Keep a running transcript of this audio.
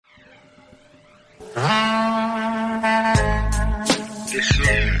This is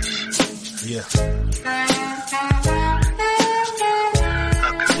a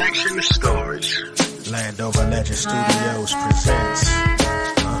collection of stories. Landover Legend Studios presents.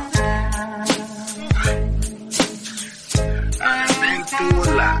 I've been through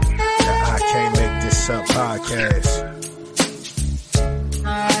a lot. The I Can't Make This Up podcast.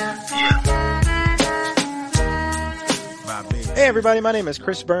 Hey everybody, my name is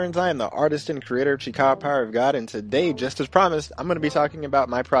Chris Burns. I am the artist and creator of Chikara Power of God, and today, just as promised, I'm going to be talking about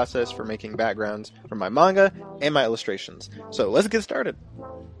my process for making backgrounds for my manga and my illustrations. So let's get started.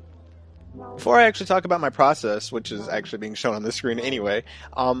 Before I actually talk about my process, which is actually being shown on the screen anyway,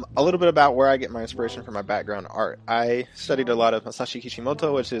 a little bit about where I get my inspiration for my background art. I studied a lot of Masashi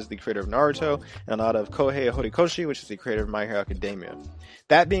Kishimoto, which is the creator of Naruto, and a lot of Kohei Horikoshi, which is the creator of My Hero Academia.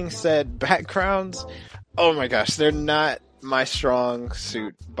 That being said, backgrounds, oh my gosh, they're not my strong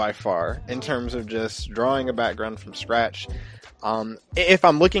suit by far in terms of just drawing a background from scratch. If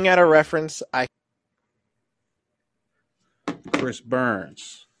I'm looking at a reference, Chris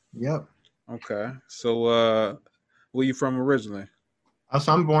Burns. Yep. Okay. So where you from originally?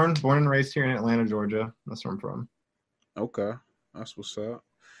 So I'm born and raised here in Atlanta, Georgia. That's where I'm from. Okay. That's what's up.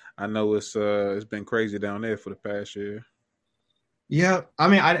 I know it's been crazy down there for the past year. Yeah, I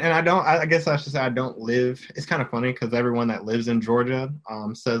mean, I guess I should say I don't live. It's kind of funny because everyone that lives in Georgia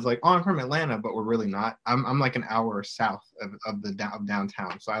says like, "Oh, I'm from Atlanta," but we're really not. I'm like an hour south of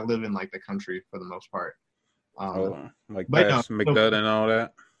downtown, so I live in like the country for the most part. Like past McDonough and all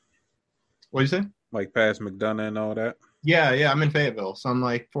that. What do you say? Like past McDonough and all that. Yeah, I'm in Fayetteville, so I'm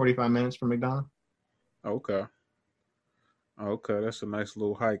like 45 minutes from McDonough. Okay, that's a nice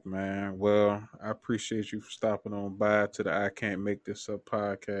little hike, man. Well, I appreciate you for stopping on by to the I Can't Make This Up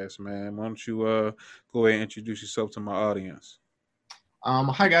podcast, man. Why don't you go ahead and introduce yourself to my audience?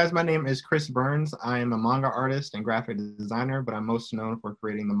 Hi guys, my name is Chris Burns. I am a manga artist and graphic designer, but I'm most known for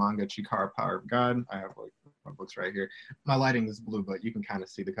creating the manga Chikara Power of God. I have like my books right here. My lighting is blue, but you can kind of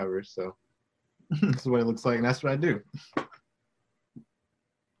see the covers, so this is what it looks like, and that's what I do.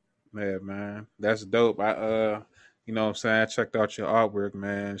 Yeah, man, that's dope. You know what I'm saying? I checked out your artwork,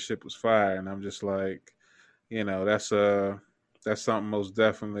 man. Shit was fire. And I'm just like, you know, that's something most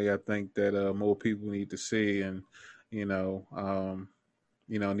definitely I think that more people need to see and, need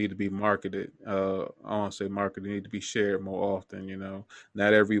to be marketed. I don't want to say marketed, need to be shared more often, you know.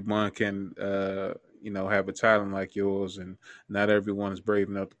 Not everyone can, have a talent like yours, and not everyone is brave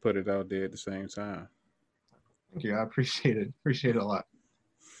enough to put it out there at the same time. Thank you. I appreciate it. Appreciate it a lot.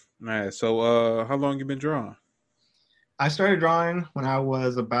 Man, so how long you been drawing? I started drawing when I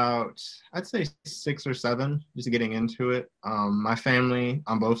was about, I'd say 6 or 7, just getting into it. My family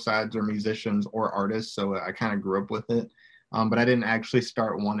on both sides are musicians or artists, so I kind of grew up with it. But I didn't actually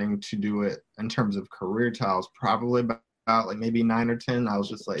start wanting to do it in terms of career till I was probably about like maybe 9 or 10. I was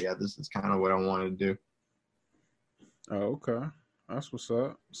just like, yeah, this is kind of what I wanted to do. Oh, okay. That's what's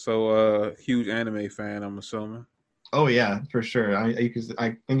up. So huge anime fan, I'm assuming. Oh yeah, for sure. I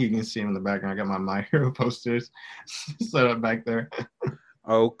think you can see them in the background. I got my Hero posters set up back there.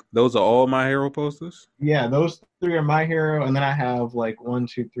 Oh, those are all My Hero posters? Yeah, those 3 are My Hero, and then I have like 1,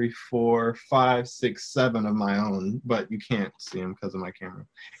 2, 3, 4, 5, 6, 7 of my own, but you can't see them because of my camera.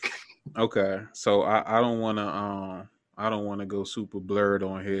 Okay, so I don't want to go super blurred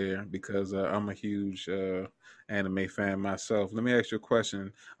on here because I'm a huge anime fan myself. Let me ask you a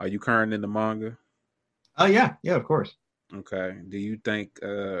question: are you current in the manga? Oh yeah, of course. Okay. Do you think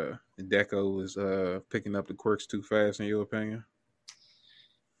Deco is picking up the quirks too fast, in your opinion?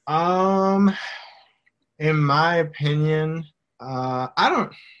 In my opinion, I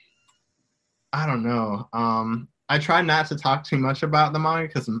don't know. I try not to talk too much about the manga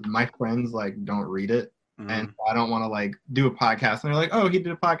because my friends like don't read it, and I don't want to like do a podcast and they're like, oh, he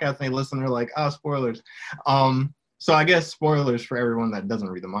did a podcast, and they listen, they're like, oh, spoilers. So I guess spoilers for everyone that doesn't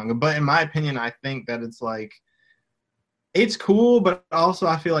read the manga. But in my opinion, I think that it's like, it's cool, but also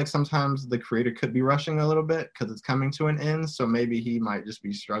I feel like sometimes the creator could be rushing a little bit because it's coming to an end. So maybe he might just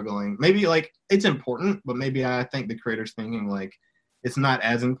be struggling. Maybe like it's important, but maybe I think the creator's thinking like it's not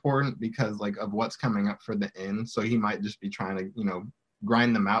as important because like of what's coming up for the end. So he might just be trying to,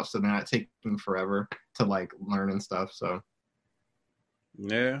 grind them out so they're not taking forever to like learn and stuff. So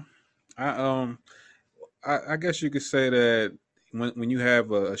yeah, I guess you could say that when you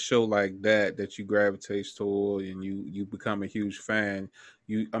have a show like that you gravitate toward and you become a huge fan,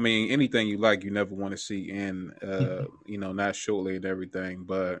 anything you like, you never want to see end, not shortly and everything.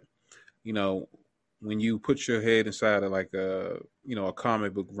 But, when you put your head inside of like a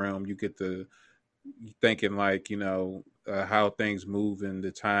comic book realm, you get to thinking like, how things move in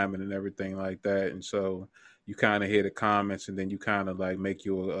the time and everything like that. And so you kind of hear the comments, and then you kind of like make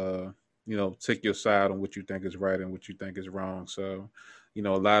your take your side on what you think is right and what you think is wrong. So a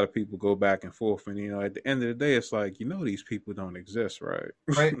lot of people go back and forth, and at the end of the day, it's like these people don't exist, right?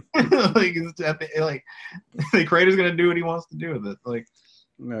 Right. Like like the creator's gonna do what he wants to do with it. Like,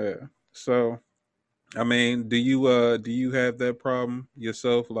 yeah. So I mean, do you have that problem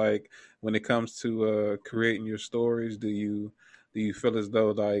yourself? Like when it comes to creating your stories, do you feel as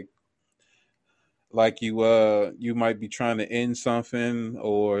though like you might be trying to end something,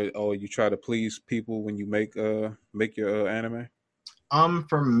 or you try to please people when you make your anime?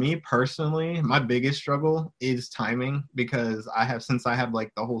 for me personally, my biggest struggle is timing, because since I have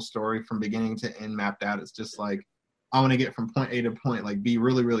like the whole story from beginning to end mapped out, it's just like I want to get from point A to point like B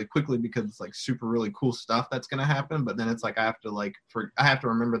really, really quickly, because it's like super really cool stuff that's gonna happen. But then it's like I have to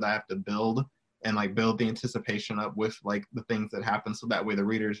remember that I have to build the anticipation up with like the things that happen, so that way the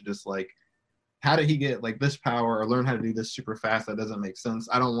reader's just like, how did he get like this power or learn how to do this super fast? That doesn't make sense.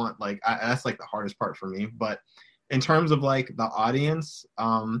 I don't want that's like the hardest part for me. But in terms of like the audience,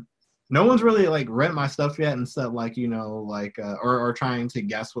 no one's really like read my stuff yet and said like, or trying to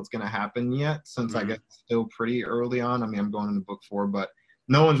guess what's going to happen yet, since I guess it's still pretty early on. I mean, I'm going into book 4, but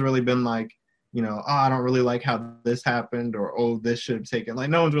no one's really been like, oh, I don't really like how this happened, or, oh, this should have taken, like,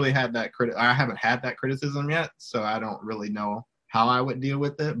 no one's really had that I haven't had that criticism yet. So I don't really know how I would deal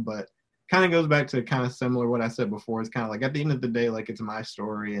with it, but kind of goes back to kind of similar what I said before. It's kind of like at the end of the day, like, it's my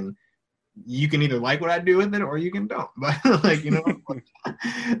story, and you can either like what I do with it or you can don't. But like,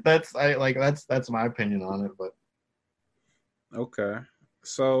 that's my opinion on it. But okay,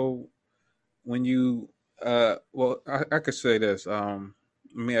 so when you I could say this.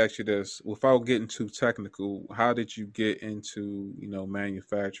 Let me ask you this: without getting too technical, how did you get into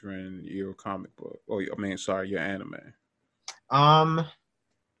manufacturing your comic book, or your anime?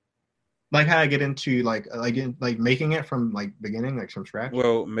 Like how I get into like making it from like beginning, like from scratch.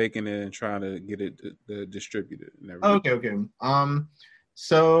 Well, making it and trying to get it distributed and everything. Okay.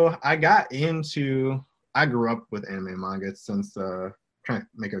 So I grew up with anime and manga since trying to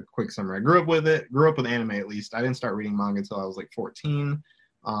make a quick summary. I grew up with anime, at least. I didn't start reading manga until I was like 14.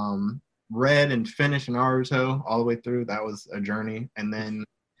 Read and finished Naruto all the way through. That was a journey. And then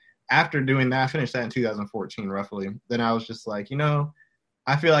after doing that, I finished that in 2014 roughly. Then I was just like,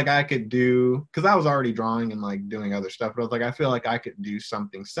 I feel like I could do, because I was already drawing and like doing other stuff, but I was like, I feel like I could do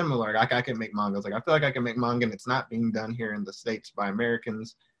something similar. Like I could make manga. I was like, I feel like I can make manga, and it's not being done here in the States by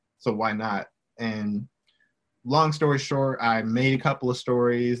Americans, so why not? And long story short, I made a couple of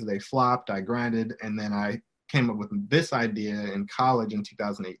stories. They flopped. I grinded, and then I came up with this idea in college in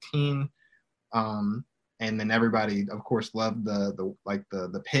 2018. And then everybody, of course, loved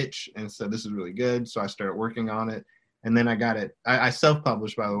the pitch and said this is really good. So I started working on it. And then I got it. I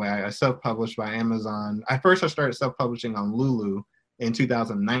self-published, by the way. I self-published by Amazon. I started self-publishing on Lulu in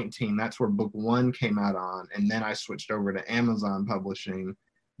 2019. That's where book 1 came out on. And then I switched over to Amazon publishing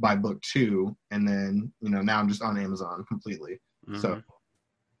by book 2. And then, now I'm just on Amazon completely. Mm-hmm. So.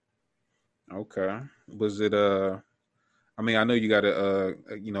 Okay. Was it, I know you got a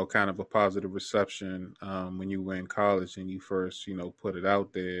kind of a positive reception when you were in college and you first, put it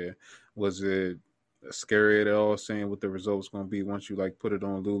out there. Was it scary at all, seeing what the results going to be once you like put it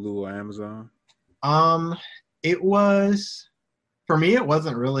on Lulu or Amazon? It was, for me, it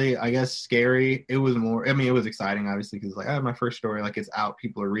wasn't really, I guess, scary. It was more, it was exciting, obviously, because like I had my first story, like it's out,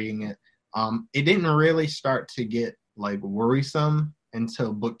 people are reading it. It didn't really start to get like worrisome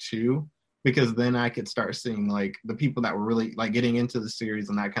until book 2, because then I could start seeing like the people that were really like getting into the series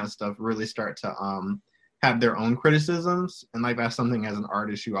and that kind of stuff really start to have their own criticisms. And like that's something as an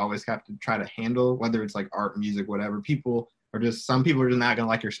artist you always have to try to handle, whether it's like art, music, whatever. Some people are just not gonna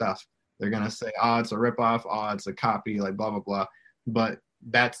like your stuff. They're gonna say, oh, it's a ripoff, oh, it's a copy, like blah blah blah. But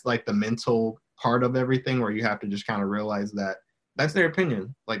that's like the mental part of everything, where you have to just kind of realize that that's their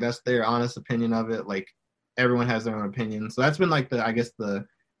opinion, like that's their honest opinion of it. Like everyone has their own opinion. So that's been like the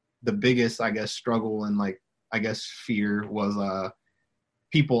biggest struggle and like fear was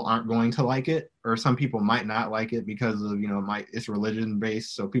people aren't going to like it, or some people might not like it because of it's religion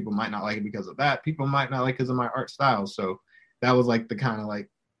based, so people might not like it because of that. People might not like it because of my art style. So that was like the kind of like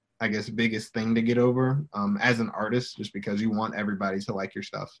biggest thing to get over as an artist, just because you want everybody to like your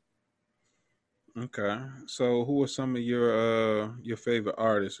stuff. Okay, so who are some of your favorite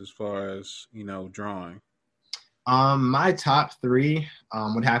artists as far as drawing? My top 3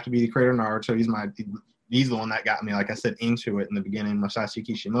 would have to be the creator of Naruto. He's the one that got me, like I said, into it in the beginning, Masashi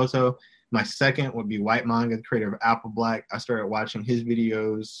Kishimoto. My second would be White Manga, the creator of Apple Black. I started watching his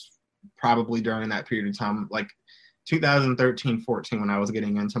videos probably during that period of time, like 2013-14 when I was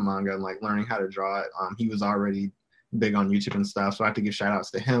getting into manga and like learning how to draw it. He was already big on YouTube and stuff, so I have to give shout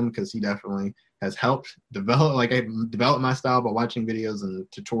outs to him because he definitely has helped develop, like I developed my style by watching videos and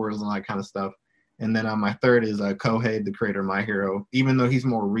tutorials and all that kind of stuff. And then my third is Kohei, the creator of My Hero. Even though he's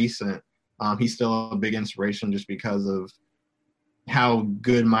more recent, he's still a big inspiration just because of how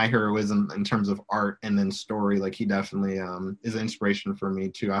good My Hero is in terms of art and then story. Like he definitely is an inspiration for me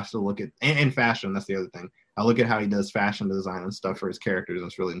too. I still look at and fashion. That's the other thing. I look at how he does fashion design and stuff for his characters. And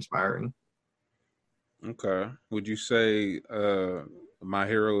it's really inspiring. Okay. Would you say My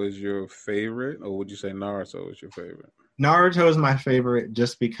Hero is your favorite, or would you say Naruto is your favorite? Naruto is my favorite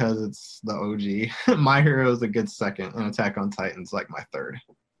just because it's the OG. My Hero is a good second, and Attack on Titan's like my third.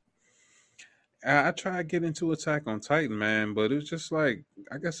 I tried to get into Attack on Titan, man, but it was just like,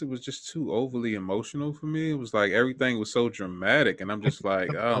 I guess it was just too overly emotional for me. It was like everything was so dramatic, and I'm just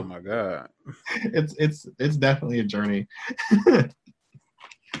like, oh my god. It's definitely a journey.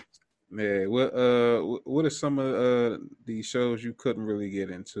 Yeah, what are some of the shows you couldn't really get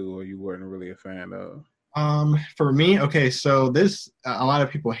into or you weren't really a fan of? For me, okay, so this a lot of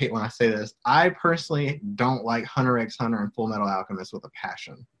people hate when I say this. I personally don't like Hunter x Hunter and Full Metal Alchemist with a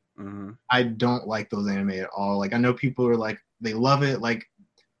passion. Mm-hmm. I don't like those anime at all. Like I know people are like they love it, like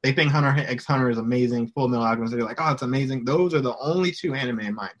they think Hunter x Hunter is amazing. Full Metal Alchemist, they're like, oh, it's amazing. Those are the only two anime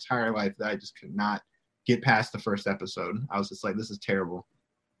in my entire life that I just could not get past the first episode. I was just like, this is terrible.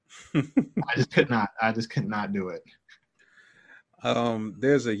 I just could not do it.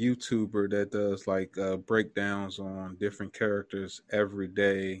 There's a YouTuber that does like breakdowns on different characters every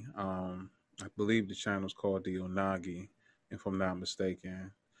day. I believe the channel's called the Unagi, if I'm not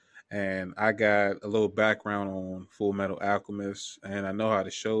mistaken. And I got a little background on Full Metal Alchemist, and I know how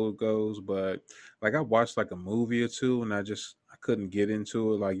the show goes, but like I watched like a movie or two, and I couldn't get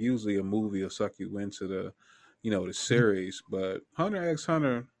into it. Like usually a movie will suck you into the series, but Hunter x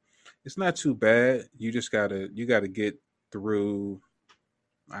Hunter, it's not too bad. You gotta get through,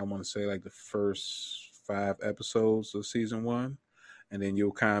 I want to say like the first 5 episodes of season 1, and then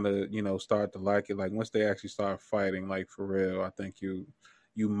you'll kind of start to like it. Like once they actually start fighting, like for real, I think you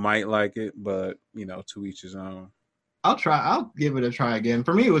might like it, but to each his own. I'll give it a try again.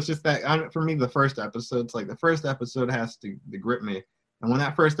 For me, it was just that. For me, the first episode's like the first episode has to grip me. And when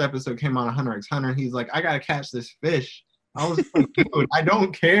that first episode came on Hunter x Hunter, he's like, I gotta catch this fish. I was like, dude, I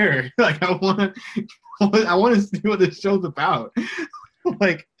don't care. Like I want to see what this show's about.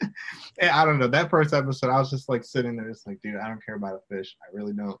 Like, I don't know. That first episode, I was just like sitting there, just like, dude, I don't care about a fish. I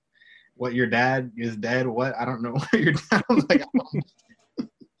really don't. What, your dad is dead? What? I don't know what your dad was like.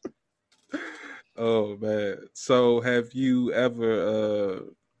 Oh man. So have you ever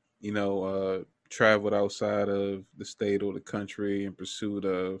traveled outside of the state or the country in pursuit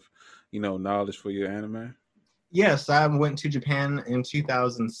of, knowledge for your anime? Yes, I went to Japan in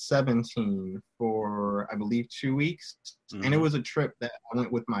 2017 for, I believe, 2 weeks. Mm-hmm. And it was a trip that I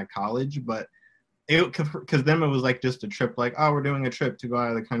went with my college, but because then it was like just a trip, like, oh, we're doing a trip to go out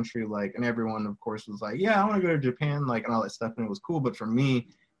of the country, like, and everyone, of course, was like, yeah, I want to go to Japan, like, and all that stuff, and it was cool. But for me,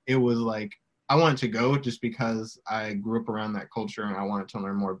 it was like, I wanted to go just because I grew up around that culture and I wanted to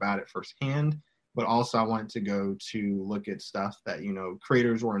learn more about it firsthand. But also I wanted to go to look at stuff that,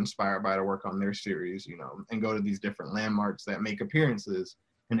 creators were inspired by to work on their series, and go to these different landmarks that make appearances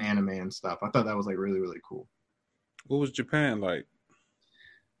in anime and stuff. I thought that was like really, really cool. What was Japan like?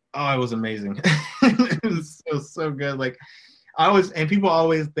 Oh, it was amazing. It was so good. Like and people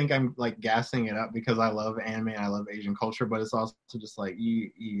always think I'm like gassing it up because I love anime and I love Asian culture, but it's also just like,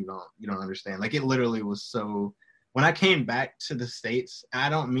 you don't understand. Like it literally was so. When I came back to the States, I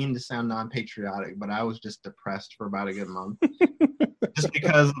don't mean to sound non-patriotic, but I was just depressed for about a good month. Just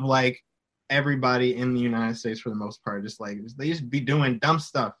because of like everybody in the United States for the most part, just like they just be doing dumb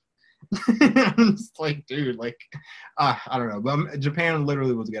stuff. I'm just like, dude, like, I don't know. But Japan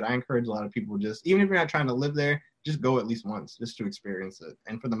literally was good. I encourage a lot of people just, even if you're not trying to live there, just go at least once just to experience it.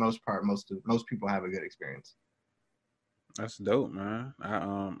 And for the most part, most people have a good experience. That's dope, man.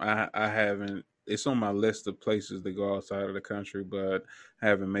 I haven't. It's on my list of places to go outside of the country, but I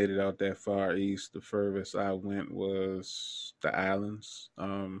haven't made it out that far east. The furthest I went was the islands,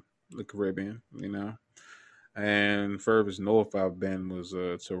 the Caribbean, and furthest north I've been was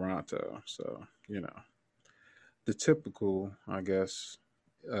Toronto. So, the typical, I guess,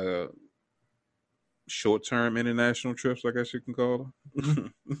 short-term international trips, I guess you can call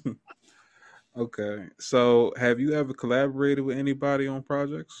them. Okay. So have you ever collaborated with anybody on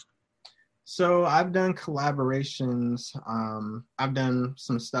projects? So I've done collaborations. I've done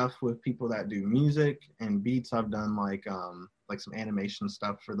some stuff with people that do music and beats. I've done like some animation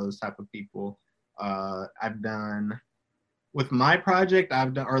stuff for those type of people. I've done with my project,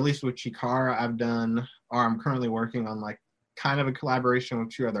 I've done, or at least with Chikara, I've done, or I'm currently working on like kind of a collaboration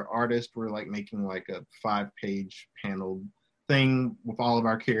with two other artists. We're like making like a 5-page paneled thing with all of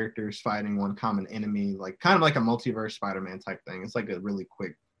our characters fighting one common enemy, like kind of like a multiverse Spider-Man type thing. It's like a really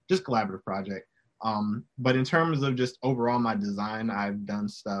quick, just collaborative project. But in terms of just overall my design, I've done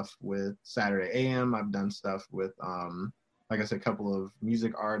stuff with Saturday AM. I've done stuff with, like I said, a couple of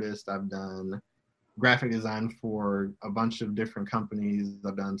music artists. I've done graphic design for a bunch of different companies.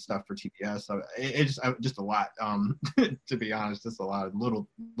 I've done stuff for TBS. So it's just a lot. To be honest, just a lot of little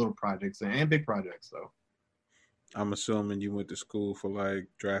projects and big projects. So I'm assuming you went to school for like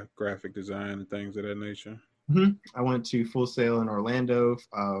graphic design and things of that nature. Mm-hmm. I went to Full Sail in Orlando,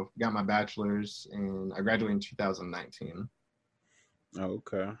 got my bachelor's, and I graduated in 2019.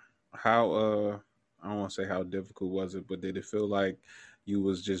 Okay. How I don't want to say how difficult was it, but did it feel like you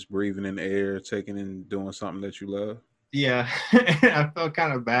was just breathing in the air, taking and doing something that you love? Yeah, I felt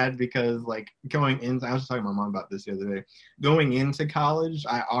kind of bad because like going in, I was talking to my mom about this the other day. Going into college,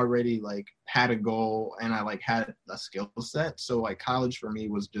 I already like had a goal and I like had a skill set. So like college for me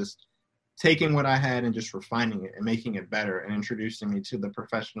was just taking what I had and just refining it and making it better and introducing me to the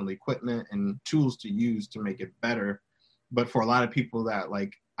professional equipment and tools to use to make it better. But for a lot of people that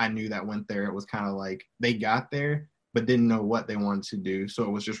like I knew that went there, it was kind of like they got there but didn't know what they wanted to do. So it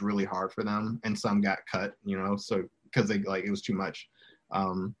was just really hard for them. And some got cut, so because they like it was too much.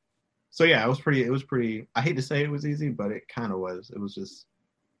 So yeah, it was pretty, I hate to say it was easy, but it kind of was. It was just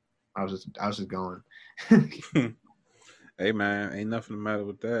I was just going. Hey man, ain't nothing the matter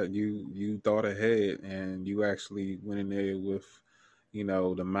with that. You thought ahead and you actually went in there with,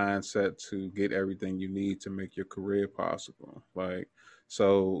 the mindset to get everything you need to make your career possible. Like,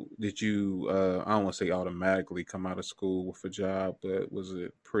 so did you I don't want to say automatically come out of school with a job, but was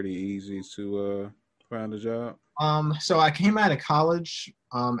it pretty easy to find a job? So I came out of college,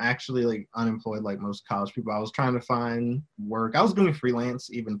 actually like unemployed like most college people. I was trying to find work. I was doing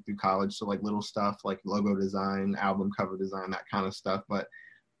freelance even through college, so like little stuff like logo design, album cover design, that kind of stuff. But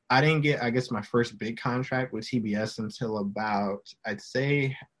I didn't get, I guess, my first big contract with TBS until about, I'd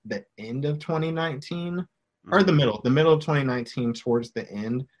say, the end of 2019 or the middle of 2019 towards the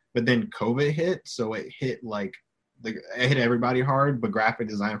end. But then COVID hit, so it hit like it hit everybody hard. But graphic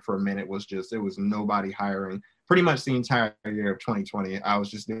design for a minute was just, it was nobody hiring. Pretty much the entire year of 2020, I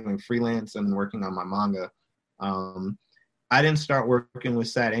was just doing freelance and working on my manga. I didn't start working with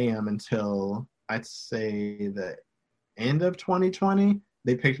Sat AM until I'd say the end of 2020.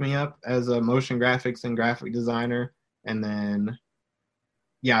 They picked me up as a motion graphics and graphic designer. And then,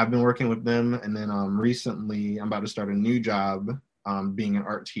 yeah, I've been working with them. And then recently, I'm about to start a new job being an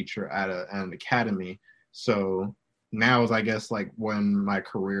art teacher at an academy. So now is, I guess, like when my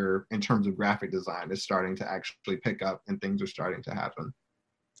career in terms of graphic design is starting to actually pick up and things are starting to happen.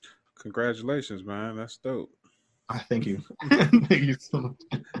 Congratulations, man. That's dope. Thank you. Thank you so much.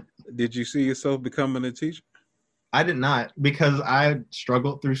 Did you see yourself becoming a teacher? I did not, because I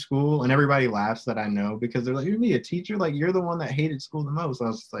struggled through school and everybody laughs that I know because they're like, you're be a teacher? Like, you're the one that hated school the most. I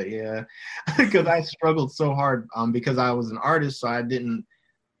was just like, yeah, because I struggled so hard because I was an artist. So I didn't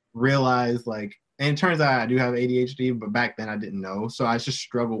realize like, and it turns out I do have ADHD, but back then I didn't know. So I just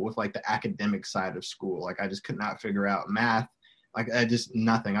struggled with like the academic side of school. Like I just could not figure out math. Like I just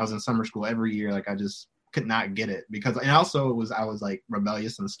nothing. I was in summer school every year. Like I just could not get it because, and also I was like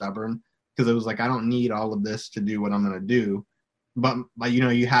rebellious and stubborn because it was like, I don't need all of this to do what I'm going to do. But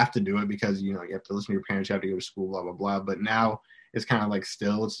you have to do it because, you have to listen to your parents, you have to go to school, blah, blah, blah. But now it's kind of like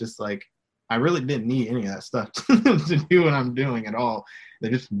still, it's just like, I really didn't need any of that stuff to do what I'm doing at all.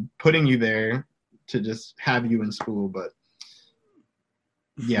 They're just putting you there to just have you in school, but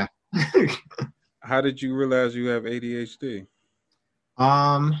yeah. How did you realize you have ADHD?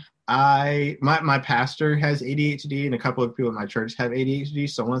 My pastor has ADHD and a couple of people in my church have ADHD.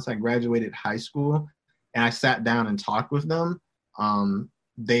 So once I graduated high school and I sat down and talked with them,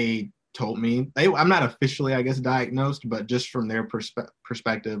 they told me, I'm not officially, I guess, diagnosed, but just from their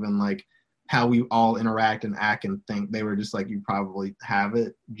perspective and like how we all interact and act and think, they were just like, you probably have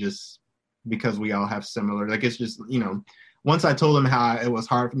it just because we all have similar, like, it's just, once I told them how it was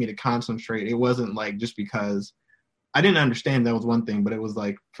hard for me to concentrate, it wasn't like just because I didn't understand, that was one thing, but it was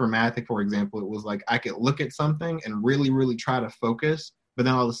like for math, for example, it was like I could look at something and really, really try to focus, but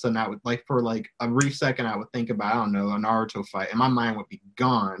then all of a sudden I would like for like a brief second I would think about, I don't know, a Naruto fight, and my mind would be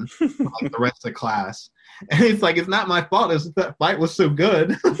gone for like the rest of the class. And it's like, it's not my fault, it's that fight was so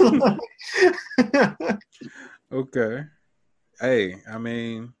good. Okay. Hey, I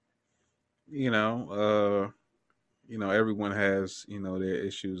mean, everyone has, their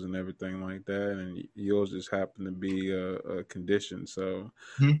issues and everything like that, and yours just happen to be a condition. So,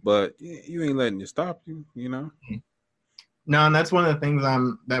 Mhm. but you ain't letting it stop you. No, and that's one of the things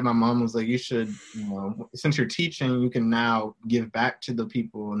that my mom was like, you should, since you're teaching, you can now give back to the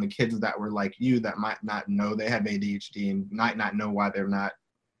people and the kids that were like you that might not know they have ADHD and might not know why they're not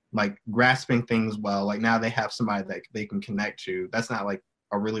like grasping things well. Like now they have somebody that they can connect to. That's not like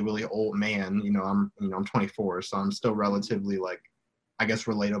a really, really old man. I'm 24, so I'm still relatively like, I guess,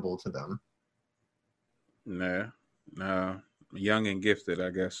 relatable to them. Nah, young and gifted.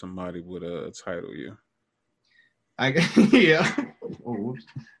 I guess somebody would title you. Yeah. Oh, whoops.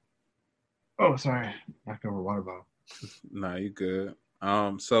 Oh, sorry. Knocked over a water bottle. Nah, you good.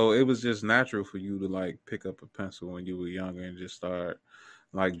 So it was just natural for you to like pick up a pencil when you were younger and just start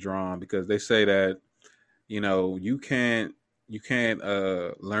like drawing, because they say that you can't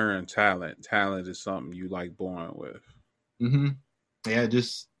learn talent. Talent is something you like born with. Mm-hmm. Yeah,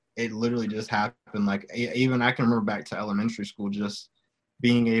 it literally just happened. Like even I can remember back to elementary school, just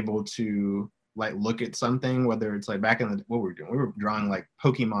being able to like look at something, whether it's like back in what we were doing, we were drawing like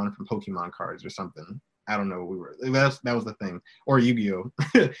Pokemon from Pokemon cards or something. I don't know what we were. That was the thing, or Yu-Gi-Oh.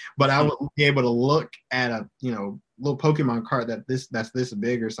 But I would be able to look at a little Pokemon card that's this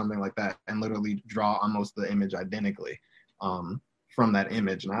big or something like that, and literally draw almost the image identically from that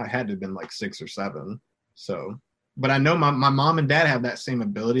image. And I had to have been like 6 or 7. So, but I know my mom and dad have that same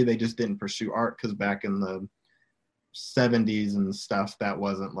ability. They just didn't pursue art because back in the 70s and stuff, that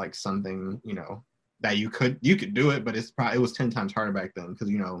wasn't like something that you could do it, but it was 10 times harder back then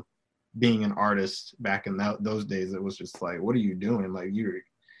because being an artist back in those days, it was just like, what are you doing? Like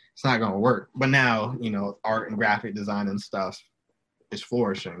it's not gonna work. But now art and graphic design and stuff is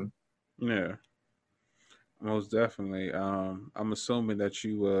flourishing. Yeah, most definitely. I'm assuming that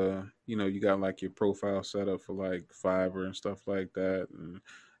you got like your profile set up for like Fiverr and stuff like that, and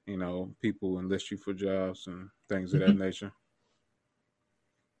people enlist you for jobs and things of that nature.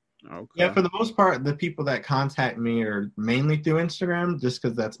 Okay. Yeah, for the most part, the people that contact me are mainly through Instagram, just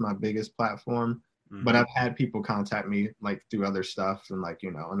because that's my biggest platform. Mm-hmm. But I've had people contact me like through other stuff, and like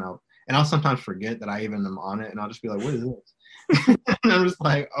and I'll sometimes forget that I even am on it, and I'll just be like, "What is this?" And I'm just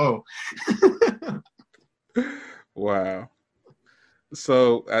like, "Oh." Wow.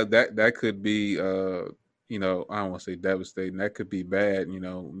 So that could be I don't want to say devastating. That could be bad.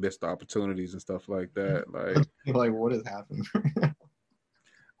 Missed opportunities and stuff like that. Like what is happening?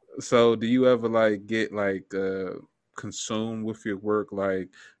 So do you ever like get like consumed with your work, like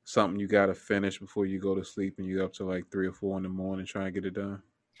something you got to finish before you go to sleep, and you're up to like 3 or 4 in the morning trying to get it done?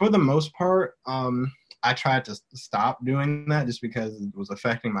 For the most part, I tried to stop doing that just because it was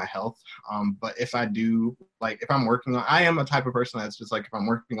affecting my health. But if I do, like if I'm working on, I am a type of person that's just like if I'm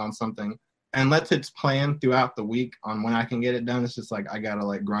working on something, unless it's planned throughout the week on when I can get it done, it's just like I gotta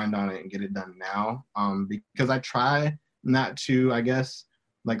like grind on it and get it done now. Because I try not to, I guess,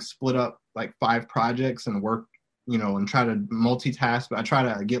 like split up like 5 projects and work, and try to multitask. But I try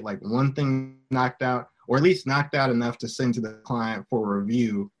to get like one thing knocked out, or at least knocked out enough to send to the client for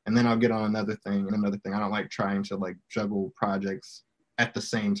review, and then I'll get on another thing and another thing. I don't like trying to like juggle projects at the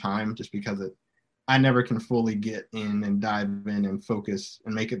same time, just because I never can fully get in and dive in and focus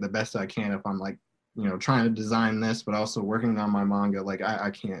and make it the best I can if I'm like, trying to design this, but also working on my manga. Like I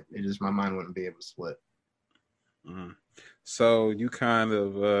can't, my mind wouldn't be able to split. Mm-hmm. So you kind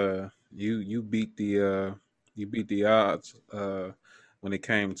of you beat the odds when it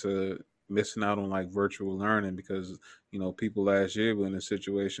came to missing out on like virtual learning, because people last year were in a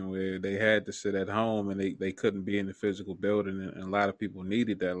situation where they had to sit at home and they couldn't be in the physical building, and a lot of people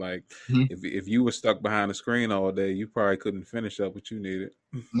needed that. Like if you were stuck behind the screen all day, you probably couldn't finish up what you needed.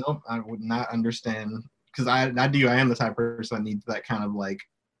 Nope, I would not understand, because I am the type of person that needs that kind of like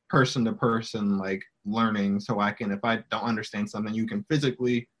person to person like learning, so I can, if I don't understand something, you can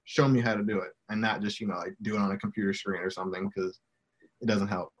physically show me how to do it and not just like do it on a computer screen or something, because it doesn't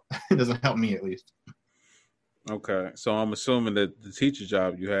help. It doesn't help me, at least. Okay, so I'm assuming that the teacher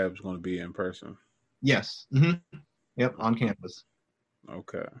job you have is going to be in person. Yes. Yep, on campus.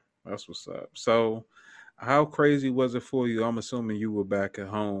 Okay, that's what's up. So how crazy was it for you? I'm assuming you were back at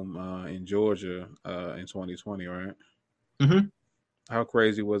home in Georgia in 2020, right? Mm-hmm. How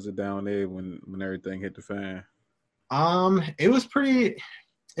crazy was it down there when everything hit the fan? It was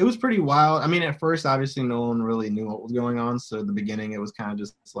pretty wild. I mean, at first, obviously, no one really knew what was going on. So at the beginning, it was kind of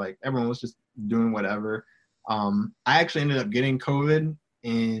just like everyone was just doing whatever. I actually ended up getting COVID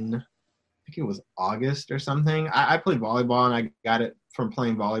in, I think it was August or something. I played volleyball, and I got it from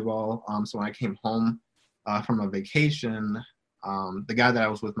playing volleyball. So when I came home from a vacation, the guy that I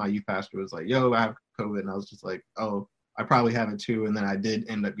was with, my youth pastor, was like, "Yo, I have COVID, and I was just like, oh, I probably have it too. And then I did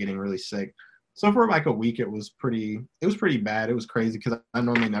end up getting really sick. So for like a week, it was pretty bad. It was crazy because I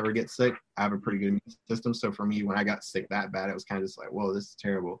normally never get sick. I have a pretty good immune system. So for me, when I got sick that bad, it was kind of just like, whoa, this is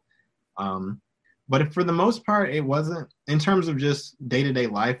terrible. But for the most part, it wasn't, in terms of just day-to-day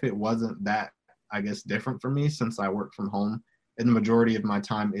life, it wasn't that, I guess, different for me since I work from home. And the majority of my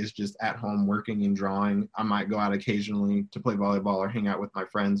time is just at home working and drawing. I might go out occasionally to play volleyball or hang out with my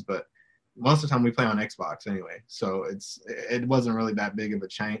friends, but most of the time we play on Xbox anyway. So it wasn't really that big of a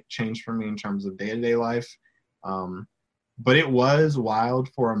change for me in terms of day-to-day life. But it was wild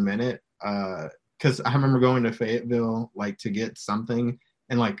for a minute because I remember going to Fayetteville like to get something,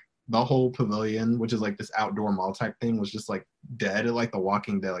 and like the whole pavilion, which is like this outdoor mall type thing, was just like dead, like The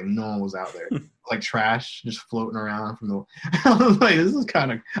Walking Dead. Like no one was out there. Like trash just floating around from the. I was like, this is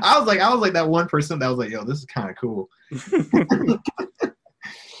kind of. I was like that one person that was like, yo, this is kind of cool.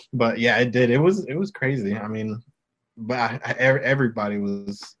 But yeah, it did. It was crazy. I mean, but everybody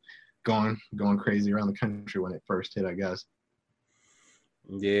was going crazy around the country when it first hit, I guess.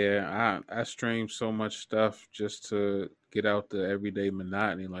 Yeah, I streamed so much stuff just to get out the everyday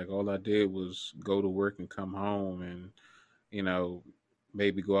monotony. Like all I did was go to work and come home, and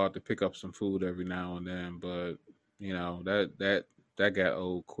maybe go out to pick up some food every now and then. But that got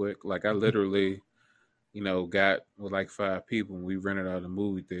old quick. Like I literally, got with like 5 people, and we rented out a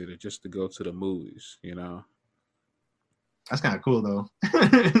movie theater just to go to the movies. That's kind of cool though.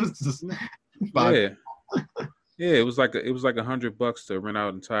 It's just yeah. Yeah, it was like $100 to rent out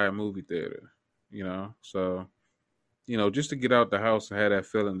an entire movie theater, So, just to get out the house and have that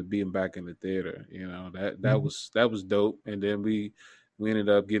feeling to being back in the theater, that was dope. And then we ended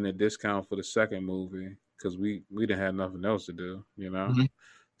up getting a discount for the second movie because we didn't have nothing else to do, Mm-hmm.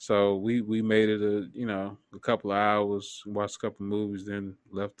 So we made it a couple of hours, watched a couple of movies, then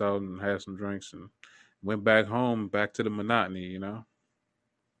left out and had some drinks and went back home, back to the monotony,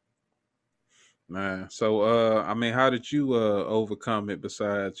 Man, so I mean, how did you overcome it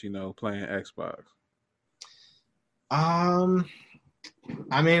besides, playing Xbox? I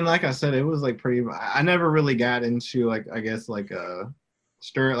mean, like I said, it was like pretty. I never really got into like, I guess like a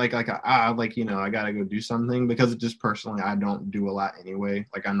stir like I gotta go do something, because it just personally I don't do a lot anyway.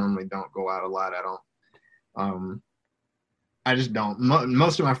 Like I normally don't go out a lot. I don't. I just don't.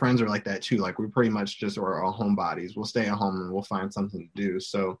 Most of my friends are like that too. Like we pretty much just are all homebodies. We'll stay at home and we'll find something to do.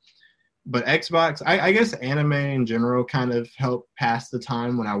 So. But Xbox, I guess anime in general kind of helped pass the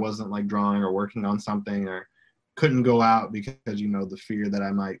time when I wasn't like drawing or working on something, or couldn't go out because, the fear that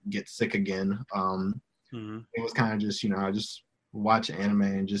I might get sick again. It was kind of just, I just watch anime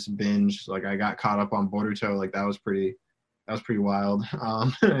and just binge. Like I got caught up on Boruto. Like that was pretty wild.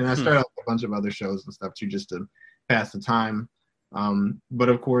 And I started a bunch of other shows and stuff too, just to pass the time. But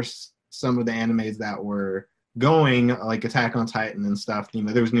of course, some of the animes that were going, like Attack on Titan and stuff,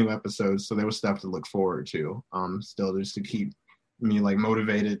 there was new episodes, so there was stuff to look forward to, still, just to keep me like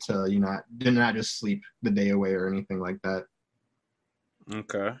motivated to did not just sleep the day away or anything like that.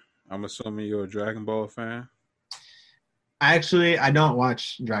 Okay, I'm assuming you're a Dragon Ball fan. I don't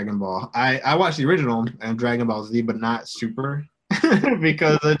watch Dragon Ball. I watch the original and Dragon Ball Z, but not Super.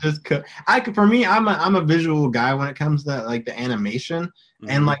 Because for me, I'm a visual guy when it comes to like the animation.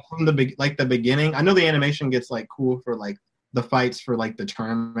 And like from the beginning, I know the animation gets like cool for like the fights for like the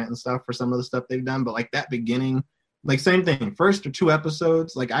tournament and stuff for some of the stuff they've done, but like that beginning, like same thing, first or 2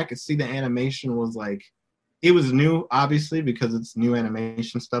 episodes, like I could see the animation was like, it was new obviously because it's new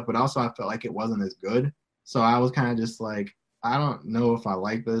animation stuff, but also I felt like it wasn't as good. So I was kind of just like, I don't know if I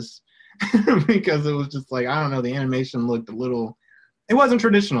like this because it was just like, I don't know, the animation looked a little, it wasn't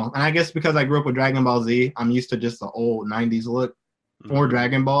traditional. And I guess because I grew up with Dragon Ball Z, I'm used to just the old 90s look for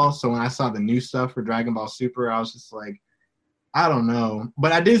Dragon Ball. So when I saw the new stuff for Dragon Ball Super, I was just like, I don't know.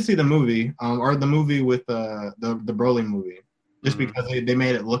 But I did see the movie, or the movie with the Broly movie, just because they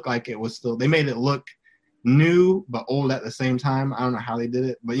made it look like it was still, they made it look new but old at the same time. I don't know how they did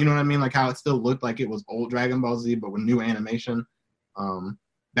it, but you know what I mean? Like how it still looked like it was old Dragon Ball Z, but with new animation.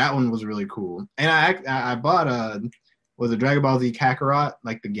 That one was really cool. And I bought was a Dragon Ball Z Kakarot,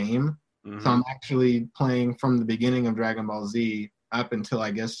 like the game. So I'm actually playing from the beginning of Dragon Ball Z up until I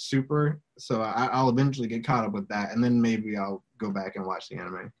guess Super. So I'll eventually get caught up with that, and then maybe I'll go back and watch the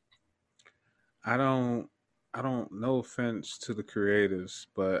anime. I don't. No offense to the creators,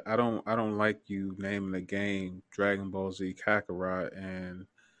 but I don't like you naming the game Dragon Ball Z Kakarot, and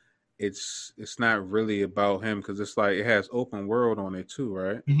it's not really about him because it's like it has open world on it too,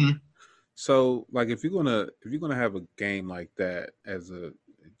 right? So like if you're gonna have a game like that,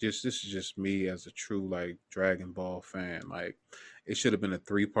 this is just me as a true like Dragon Ball fan, like it should have been a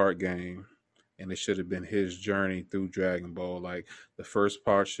 3-part game, and it should have been his journey through Dragon Ball. Like the first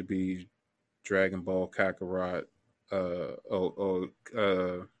part should be Dragon Ball Kakarot, or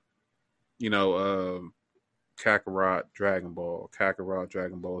you know, Kakarot Dragon Ball, Kakarot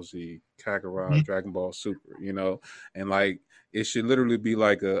Dragon Ball Z, Kakarot Dragon Ball Super, you know, and like it should literally be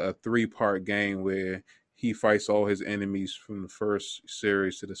like a 3-part game where he fights all his enemies from the first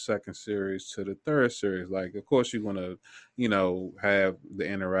series to the second series to the third series. Like, of course, you're gonna, you know, have the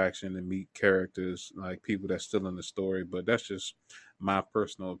interaction and meet characters like people that's still in the story, but that's just my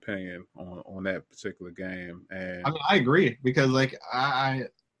personal opinion on that particular game. And I mean, I agree because like I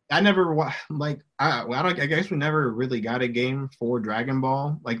never like I guess we never really got a game for Dragon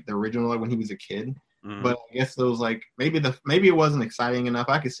Ball like the original like when he was a kid. But I guess those like maybe it wasn't exciting enough.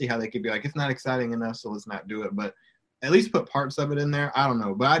 I could see how they could be like it's not exciting enough, so let's not do it. But at least put parts of it in there. I don't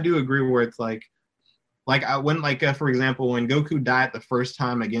know, but I do agree where it's like I went like for example when Goku died the first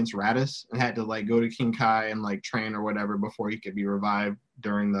time against Raditz and had to like go to King Kai and like train or whatever before he could be revived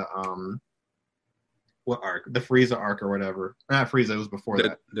during the what arc? The Frieza arc or whatever. Not Frieza, it was before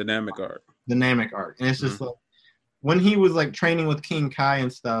that. The Namek arc. The Namek arc. And it's just like when he was like training with King Kai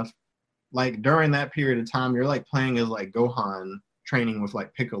and stuff, like during that period of time, you're like playing as like Gohan training with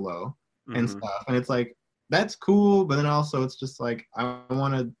like Piccolo and stuff. And it's like, that's cool. But then also it's just like, I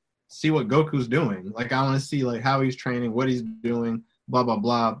want to see what Goku's doing. Like, I want to see like how he's training, what he's doing, blah, blah,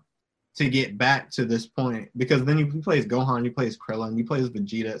 blah, to get back to this point. Because then you play as Gohan, you play as Krillin, you play as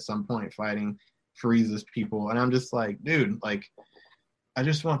Vegeta at some point fighting Frieza's people. And I'm just like, dude, like, I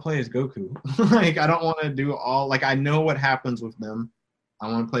just want to play as Goku. Like, I don't want to do all, like, I know what happens with them. I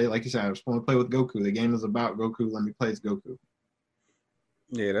want to play, like you said, I just want to play with Goku. The game is about Goku. Let me play as Goku.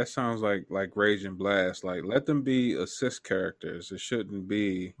 Yeah, that sounds like Raging Blast. Like, let them be assist characters. It shouldn't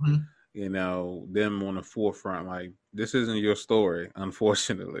be, you know, them on the forefront. Like, this isn't your story,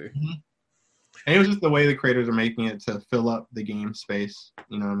 unfortunately. And it was just the way the creators are making it to fill up the game space.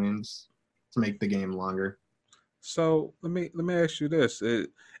 You know what I mean? To make the game longer. So let me ask you this.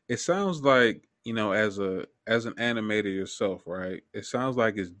 It sounds like, you know, as an animator yourself, right? It sounds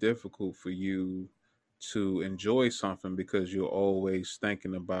like it's difficult for you to enjoy something because you're always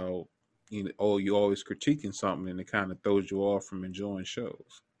thinking about, you know, or you're always critiquing something, and it kind of throws you off from enjoying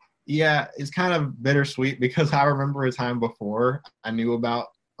shows. Yeah, it's kind of bittersweet because I remember a time before I knew about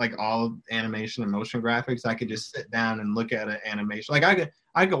like all of animation and motion graphics. I could just sit down and look at an animation. Like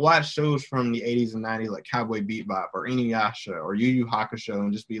I could watch shows from the 80s and 90s like Cowboy Bebop or Inuyasha or Yu Yu Hakusho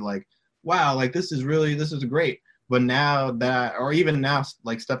and just be like, wow, like this is great. But now that, or even now,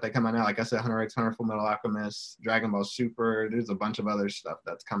 like stuff that come out now, like I said, Hunter x Hunter, Full Metal Alchemist, Dragon Ball Super, there's a bunch of other stuff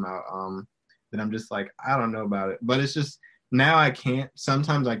that's come out that I'm just like, I don't know about it. But it's just, now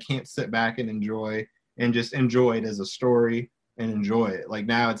sometimes I can't sit back and enjoy it as a story and enjoy it. Like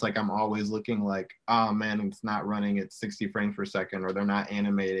now it's like I'm always looking like, oh man, it's not running at 60 frames per second, or they're not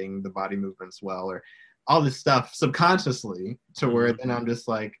animating the body movements well, or all this stuff subconsciously to where then I'm just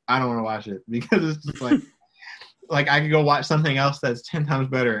like, I don't want to watch it because it's just like, like I could go watch something else that's 10 times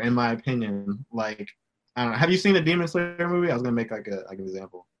better in my opinion. Like, I don't know. Have you seen the Demon Slayer movie? I was going to make like an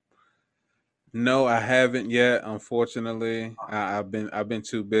example. No, I haven't yet. Unfortunately, I've been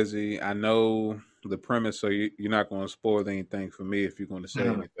too busy. I know the premise, so you're not going to spoil anything for me if you're going to say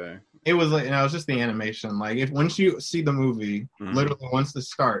anything. It was like, it's just the animation. Like if once you see the movie, literally once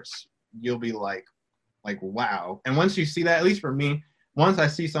this starts, you'll be like wow. And once you see that, at least for me, once I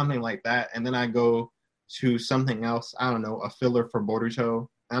see something like that, and then I go to something else, I don't know, a filler for Boruto,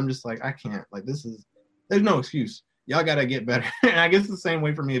 I'm just like, I can't. Like there's no excuse. Y'all gotta get better. And I guess the same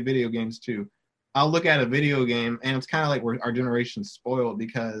way for me at video games too. I'll look at a video game and it's kind of like our generation's spoiled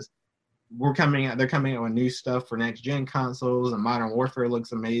because they're coming out with new stuff for next gen consoles, and Modern Warfare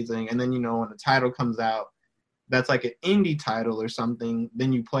looks amazing. And then, you know, when the title comes out, that's like an indie title or something,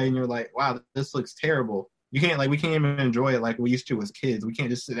 then you play and you're like, wow, this looks terrible. We can't even enjoy it like we used to as kids. We can't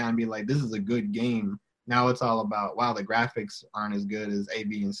just sit down and be like, this is a good game. Now it's all about, wow, the graphics aren't as good as A,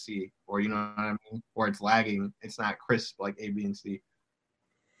 B, and C, or you know what I mean? Or it's lagging. It's not crisp like A, B, and C.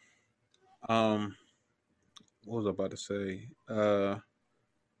 What was I about to say? I'm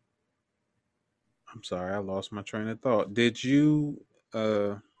sorry, I lost my train of thought. Did you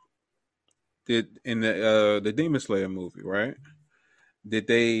did in the Demon Slayer movie, right? Did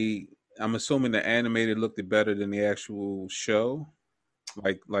they? I'm assuming the animated looked better than the actual show.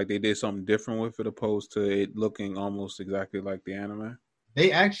 Like they did something different with it, opposed to it looking almost exactly like the anime.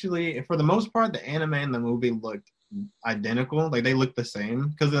 They actually, for the most part, the anime and the movie looked identical. Like they looked the same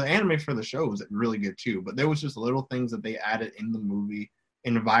because the anime for the show was really good too. But there was just little things that they added in the movie,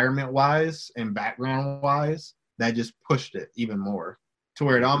 environment wise and background wise, that just pushed it even more to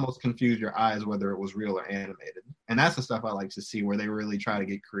where it almost confused your eyes whether it was real or animated. And that's the stuff I like to see, where they really try to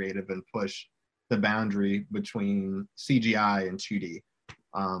get creative and push the boundary between CGI and 2D.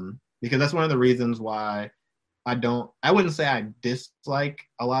 Because that's one of the reasons why I wouldn't say I dislike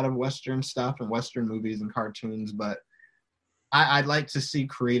a lot of Western stuff and Western movies and cartoons, but I'd like to see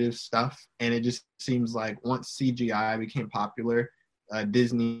creative stuff. And it just seems like once CGI became popular,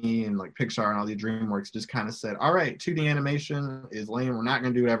 Disney and like Pixar and all the DreamWorks just kind of said, all right, 2D animation is lame. We're not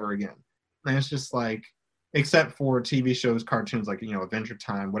going to do it ever again. And it's just like, except for TV shows, cartoons like, Adventure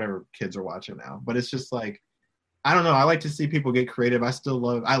Time, whatever kids are watching now. But it's just like, I don't know. I like to see people get creative. I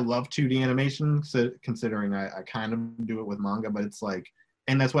love 2D animation, considering I kind of do it with manga, but it's like,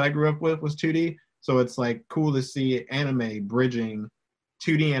 and that's what I grew up with was 2D. So it's like cool to see anime bridging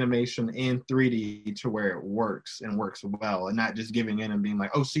 2D animation and 3D to where it works and works well, and not just giving in and being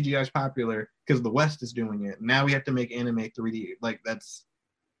like, oh, CGI is popular because the West is doing it. Now we have to make anime 3D. Like that's,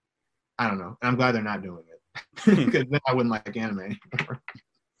 I don't know. And I'm glad they're not doing it because then I wouldn't like anime.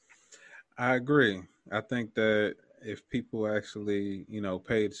 I agree. I think that if people actually,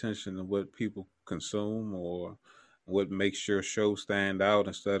 pay attention to what people consume or what makes your show stand out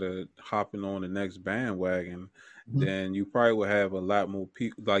instead of hopping on the next bandwagon, then you probably would have a lot more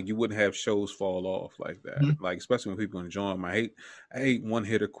people. Like you wouldn't have shows fall off like that. Like especially when people enjoy them. I hate one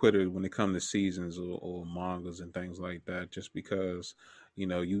hitter quitter when it comes to seasons or mangas and things like that. Just because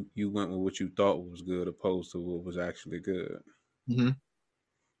you went with what you thought was good opposed to what was actually good. Mm-hmm.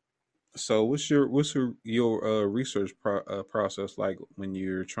 So what's your research process like when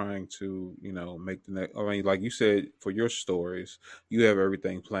you're trying to make the next? I mean, like you said, for your stories, you have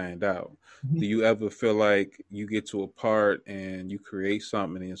everything planned out. Mm-hmm. Do you ever feel like you get to a part and you create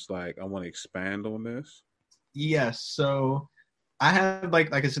something and it's like, I want to expand on this? Yes. So I have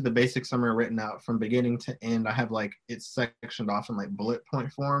like I said, the basic summary written out from beginning to end. I have like it's sectioned off in like bullet point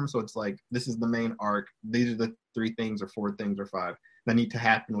form. So it's like, this is the main arc. These are the 3 things or 4 things or 5 that need to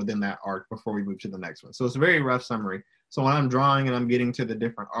happen within that arc before we move to the next one. So it's a very rough summary. So when I'm drawing and I'm getting to the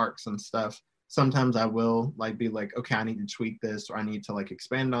different arcs and stuff, sometimes I will like be like, okay, I need to tweak this, or I need to like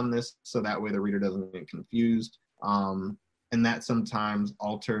expand on this, so that way the reader doesn't get confused. And that sometimes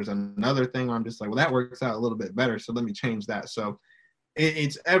alters another thing where I'm just like, well, that works out a little bit better, so let me change that. So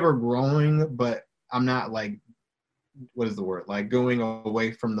it's ever growing, but I'm not like, what is the word? Like going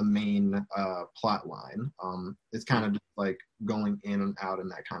away from the main plot line. It's kind of just like going in and out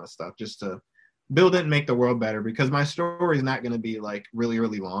and that kind of stuff, just to build it and make the world better. Because my story is not going to be like really,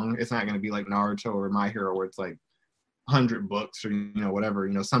 really long. It's not going to be like Naruto or My Hero, where it's like 100 books or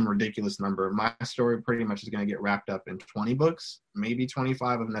whatever, some ridiculous number. My story pretty much is going to get wrapped up in 20 books, maybe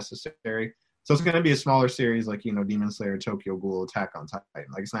 25 if necessary. So it's going to be a smaller series, like Demon Slayer, Tokyo Ghoul, Attack on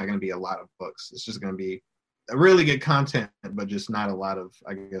Titan. Like it's not going to be a lot of books. It's just going to be really good content, but just not a lot of,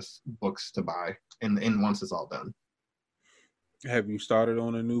 I guess, books to buy and once it's all done. Have you started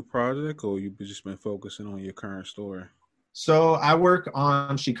on a new project, or you've just been focusing on your current story? So I work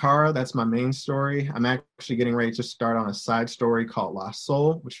on Chikara. That's my main story. I'm actually getting ready to start on a side story called Lost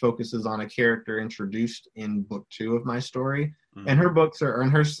Soul, which focuses on a character introduced in book 2 of my story. Mm-hmm.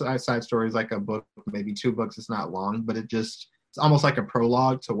 And her side story is like a book, maybe 2 books. It's not long, but it's almost like a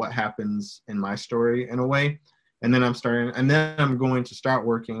prologue to what happens in my story in a way. And then I'm going to start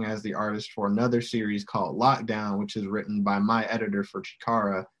working as the artist for another series called Lockdown, which is written by my editor for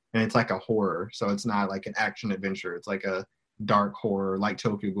Chikara. And it's like a horror. So it's not like an action adventure. It's like a dark horror, like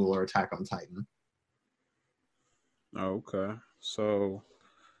Tokyo Ghoul or Attack on Titan. Okay. So,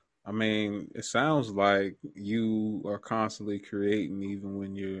 I mean, it sounds like you are constantly creating even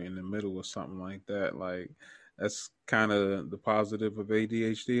when you're in the middle of something like that. Like, that's kind of the positive of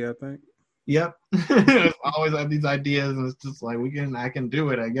ADHD, I think. Yep. I always have these ideas, and it's just like, I can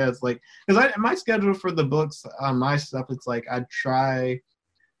do it, I guess. Like, because my schedule for the books on my stuff, it's like I try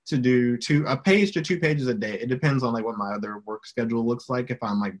to do a page to 2 pages a day. It depends on like what my other work schedule looks like. If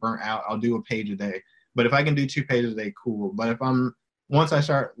I'm like burnt out, I'll do a page a day. But if I can do 2 pages a day, cool. But once I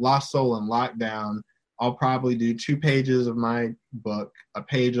start Lost Soul and Lockdown, I'll probably do 2 pages of my book, a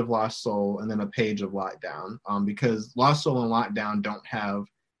page of Lost Soul, and then a page of Lockdown. Because Lost Soul and Lockdown don't have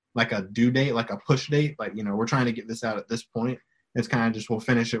like a due date, like a push date. Like, we're trying to get this out at this point. It's kind of just, we'll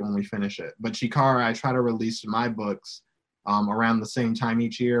finish it when we finish it. But Chikara, I try to release my books around the same time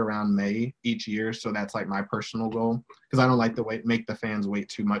each year, around May each year. So that's like my personal goal, because I don't like to make the fans wait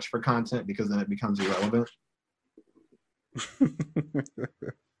too much for content, because then it becomes irrelevant.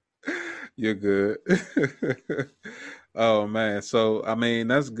 You're good. Oh man, so I mean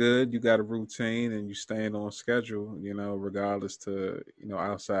that's good. You got a routine and you staying on schedule, regardless to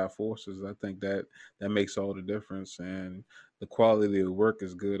outside forces. I think that makes all the difference, and the quality of the work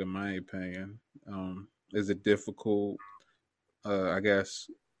is good in my opinion. Is it difficult? I guess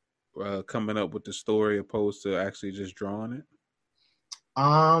coming up with the story opposed to actually just drawing it.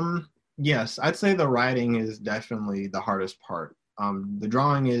 Yes, I'd say the writing is definitely the hardest part. The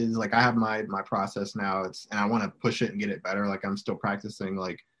drawing is like I have my process now. And I want to push it and get it better. Like I'm still practicing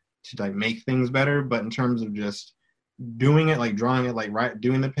like to like make things better. But in terms of just doing it, like drawing it, like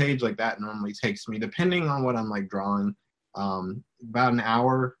doing the page like that normally takes me, depending on what I'm like drawing, about an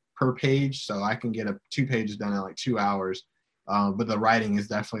hour per page. So I can get 2 pages done in like 2 hours. But the writing is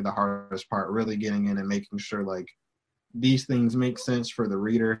definitely the hardest part. Really getting in and making sure like these things make sense for the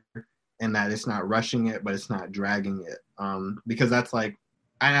reader and that it's not rushing it, but it's not dragging it. Because that's like,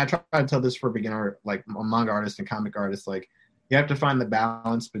 and I try to tell this for beginner, like manga artists and comic artists, like you have to find the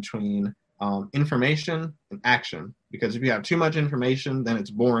balance between information and action. Because if you have too much information, then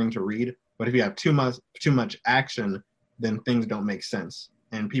it's boring to read. But if you have too much action, then things don't make sense,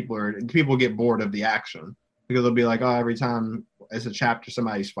 and people get bored of the action because they'll be like, oh, every time it's a chapter,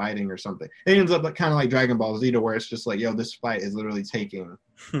 somebody's fighting or something. It ends up kind of like Dragon Ball Z, to where it's just like, yo, this fight is literally taking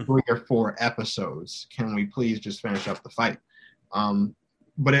 3 or 4 episodes. Can we please just finish up the fight?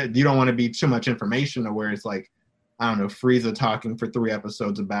 But you don't want to be too much information to where it's like, I don't know, Frieza talking for 3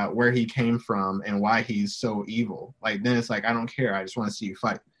 episodes about where he came from and why he's so evil. Like then it's like, I don't care. I just want to see you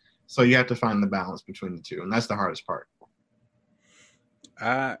fight. So you have to find the balance between the two, and that's the hardest part.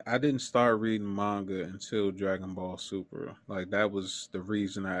 I didn't start reading manga until Dragon Ball Super. Like that was the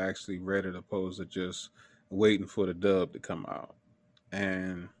reason I actually read it, opposed to just waiting for the dub to come out.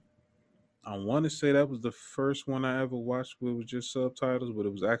 And I want to say that was the first one I ever watched with was just subtitles, but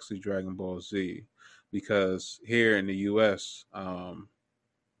it was actually Dragon Ball Z, because here in the U.S.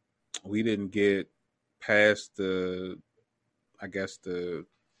 We didn't get past I guess the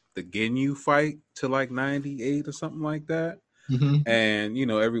Ginyu fight to like '98 or something like that. Mm-hmm. And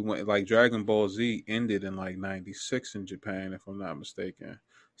everyone, like Dragon Ball Z ended in like '96 in Japan, if I'm not mistaken,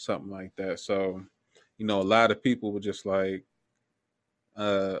 something like that. So a lot of people were just like,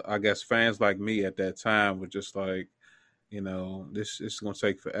 I guess fans like me at that time were just like, this is gonna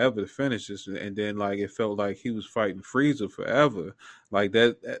take forever to finish this. And then like it felt like he was fighting Frieza forever. Like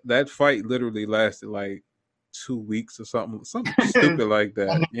that fight literally lasted like 2 weeks or something stupid like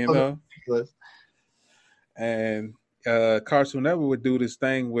that. And Cartoon Network would do this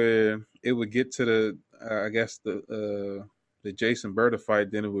thing where it would get to the I guess the Jason Berta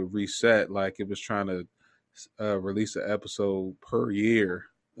fight, then it would reset like it was trying to release an episode per year,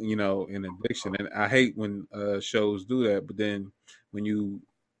 in addiction. And I hate when shows do that, but then when you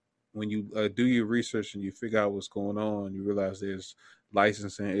do your research and you figure out what's going on, you realize there's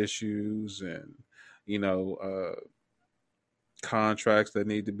licensing issues and contracts that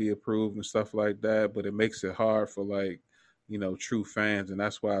need to be approved and stuff like that. But it makes it hard for like true fans, and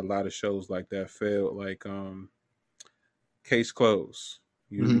that's why a lot of shows like that failed. Like Case Closed.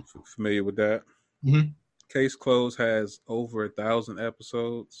 You familiar with that? Mm-hmm. Case Closed has over 1,000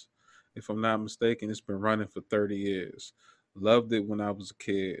 episodes, if I'm not mistaken. It's been running for 30 years. Loved it when I was a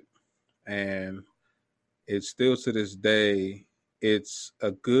kid, and it's still to this day. It's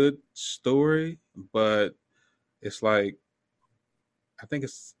a good story, but it's like I think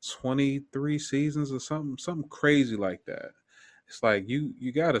it's 23 seasons or something crazy like that. It's like you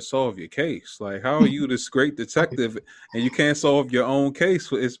got to solve your case. Like, how are you this great detective and you can't solve your own case?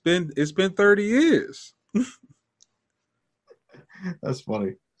 It's been 30 years. That's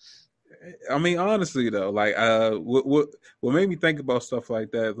funny. I mean, honestly though, like what made me think about stuff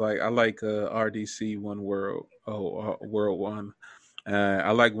like that? Like I like RDC One World, World One.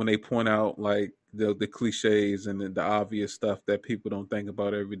 I like when they point out like the cliches and the obvious stuff that people don't think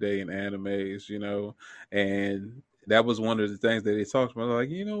about every day in animes, and that was one of the things that they talked about.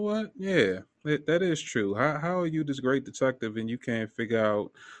 Like, you know what? Yeah, that is true. How are you this great detective and you can't figure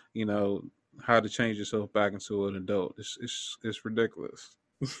out, how to change yourself back into an adult? It's ridiculous.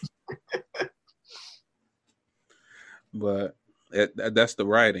 But that's the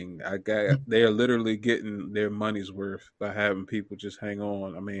writing. They are literally getting their money's worth by having people just hang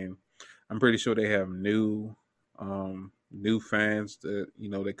on. I mean, I'm pretty sure they have new fans that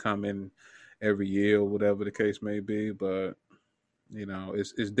they come in every year or whatever the case may be. But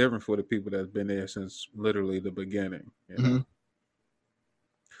it's different for the people that's been there since literally the beginning. Mm-hmm.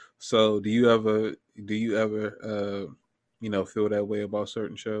 So do you ever feel that way about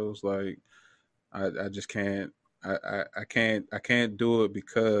certain shows? Like I just can't. I can't do it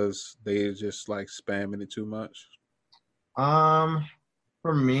because they just like spamming it too much. Um,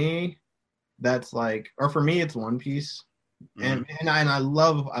 for me, that's like, or for me, it's One Piece. Mm-hmm. And I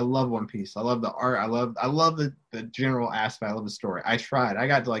love One Piece. I love the art. I love the general aspect. I love the story. I tried. I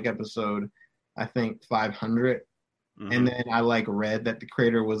got to like episode, I think 500, and Mm-hmm. then I like read that the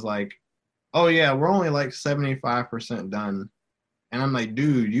creator was like, "Oh yeah, we're only like 75% done." And I'm like,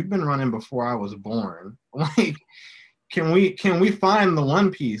 "Dude, you've been running before I was born. Like, can we find the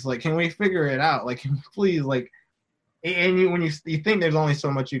One Piece? Like, can we figure it out? Like, please, like." And when you think there's only so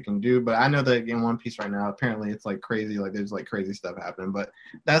much you can do, but I know that in One Piece right now, apparently it's like crazy, like there's like crazy stuff happening. But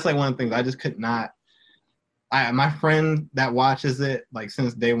that's like one of the things I just could not. My friend that watches it like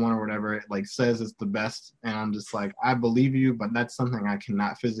since day one or whatever, it, like says it's the best, and I'm just like, I believe you, but that's something I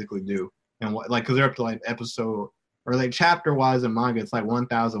cannot physically do. And what like because they're up to like episode or like chapter wise in manga, it's like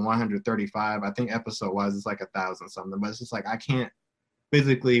 1,135. I think episode wise it's like 1,000 something, but it's just like I can't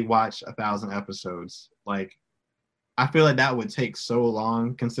physically watch 1,000 episodes. Like I feel like that would take so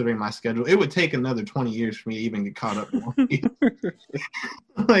long considering my schedule. It would take another 20 years for me to even get caught up.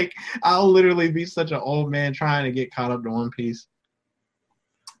 Like I'll literally be such an old man trying to get caught up to One Piece.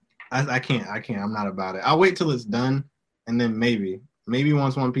 I can't. I'm not about it. I'll wait till it's done, and then maybe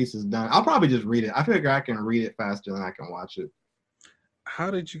once One Piece is done, I'll probably just read it. I figure I can read it faster than I can watch it.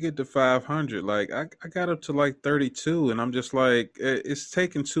 How did you get to 500? Like I got up to like 32, and I'm just like, it's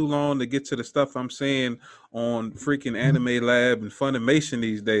taking too long to get to the stuff I'm seeing on freaking Anime Lab and Funimation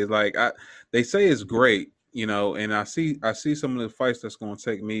these days. Like they say it's great, and I see some of the fights that's going to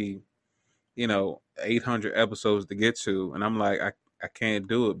take me, 800 episodes to get to, and I'm like, I can't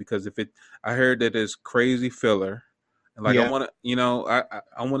do it because I heard that it's crazy filler, and like I Yeah, want to,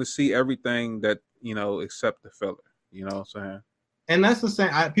 I want to see everything that except the filler. You know what I'm saying? and that's the same.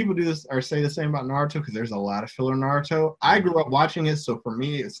 People do this or say the same about Naruto because there's a lot of filler Naruto. I Mm-hmm. grew up watching it, so for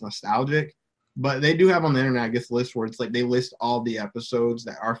me, it's nostalgic. But they do have on the internet, I guess, lists where it's like they list all the episodes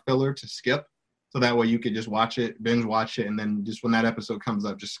that are filler to skip, so that way you could just watch it, binge watch it, and then just when that episode comes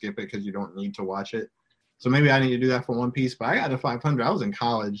up, just skip it because you don't need to watch it. So maybe I need to do that for One Piece. But I got to 500. I was in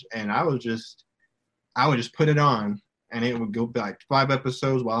college, and I would just put it on, and it would go like 5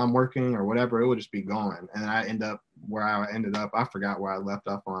 episodes while I'm working or whatever. It would just be going, and I end up where I ended up. I forgot where I left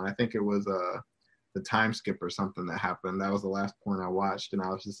off on. I think it was the time skip or something that happened. That was the last point I watched, and I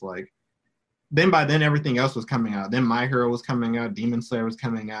was just like, then by then everything else was coming out. Then My Hero was coming out, Demon Slayer was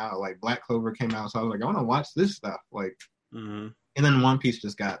coming out, like Black Clover came out. So I was like, I want to watch this stuff. Like, Mm-hmm. and then One Piece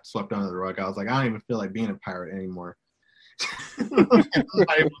just got swept under the rug. I was like, I don't even feel like being a pirate anymore.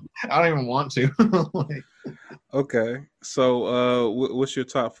 I don't even want to. Like, Okay, so what's your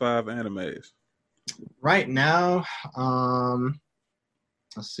top five animes? right now,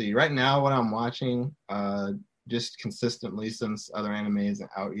 let's see. Right now, what I'm watching, just consistently since other anime isn't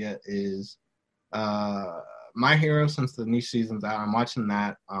out yet, is My Hero. Since the new season's out, I'm watching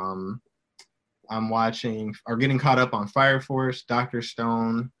that. I'm watching or getting caught up on Fire Force, Doctor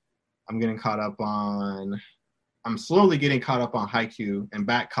Stone. I'm getting caught up on. I'm slowly getting caught up on Haikyuu and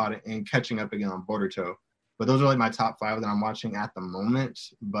back caught it and catching up again on Boruto. But those are like my top five that I'm watching at the moment.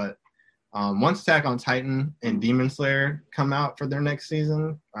 But once Attack on Titan and Demon Slayer come out for their next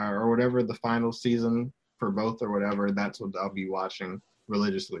season or whatever the final season for both or whatever, that's what I'll be watching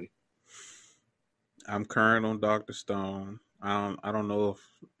religiously. I'm current on Doctor Stone. I don't know if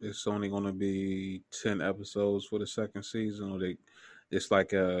it's only going to be 10 episodes for the second season, or it's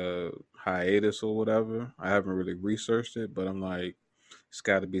like a hiatus or whatever. I haven't really researched it, but I'm like, it's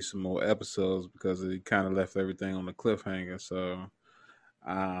got to be some more episodes because it kind of left everything on the cliffhanger. So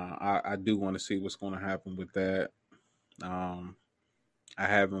I do want to see what's going to happen with that. Um, I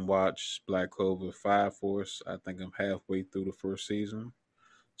haven't watched Black Clover Fire Force. I think I'm halfway through the first season.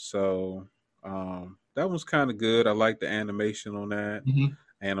 So that was kind of good. I like the animation on that, Mm-hmm.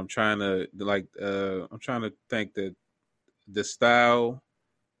 and I'm trying to think that the style.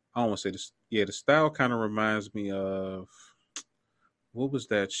 I don't want to say this. Yeah, the style kind of reminds me of what was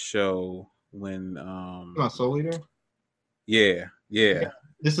that show when About Soul Eater? yeah, Yeah, yeah.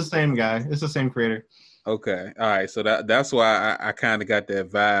 it's the same guy. It's the same creator. Okay, all right. So that's why I kind of got that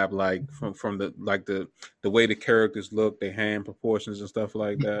vibe, like from the way the characters look, their hand proportions and stuff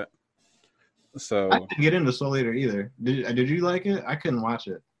like that. I So didn't get into Soul Eater either. Did you like it? I couldn't watch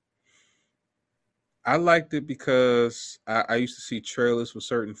it. I liked it because I used to see trailers for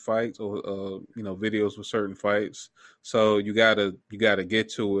certain fights or videos for certain fights. So you gotta get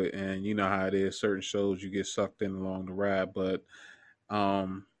to it, and you know how it is. Certain shows you get sucked in along the ride, but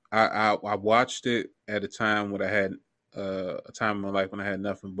I watched it at a time when I had a time in my life when I had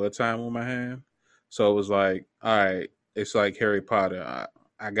nothing but time on my hand. So it was like, all right, it's like Harry Potter.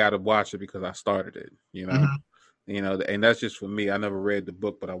 I gotta watch it because I started it. Mhm. You know, and that's just for me. I never read the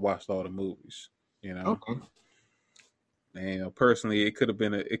book, but I watched all the movies. You know, Okay. and personally, it could have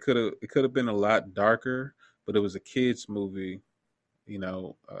been a lot darker, but it was a kids movie. You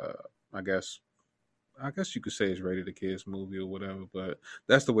know, I guess you could say it's rated a kids movie or whatever, but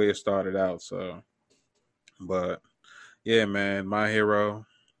that's the way it started out. So, but yeah, man, My Hero,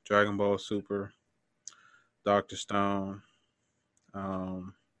 Dragon Ball Super, Doctor Stone.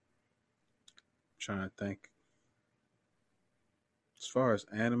 Trying to think. As far as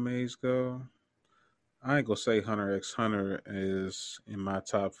animes go, I ain't gonna say Hunter x Hunter is in my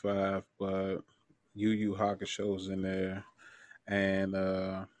top 5, but Yu Yu Hakusho's in there, and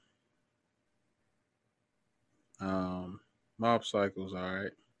Mob Psycho's all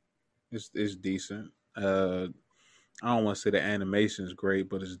right. It's decent. I don't want to say the animation is great,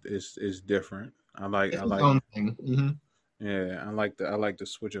 but it's different. It's I its like own thing. yeah, I like to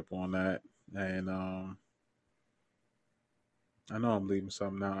switch up on that, and I know I'm leaving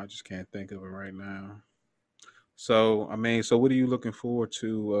something out. I just can't think of it right now. So I mean, so what are you looking forward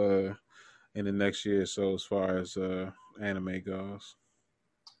to in the next year? So as far as anime goes,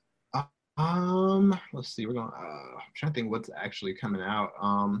 Let's see. We're going. I'm trying to think what's actually coming out.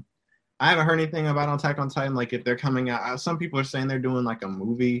 I haven't heard anything about Attack on Titan. Like if they're coming out, some people are saying they're doing like a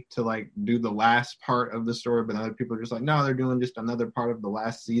movie to like do the last part of the story, but other people are just like, no, they're doing just another part of the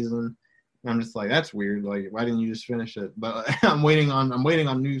last season. And I'm just like, that's weird. Like, why didn't you just finish it? But I'm waiting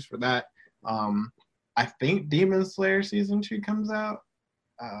on news for that. I think Demon Slayer season 2 comes out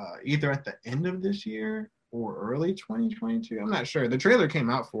either at the end of this year or early 2022. I'm not sure. The trailer came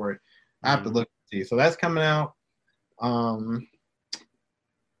out for it. I have to look and see. So that's coming out.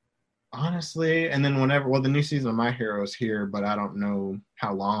 Honestly, and then the new season of My Hero is here, but I don't know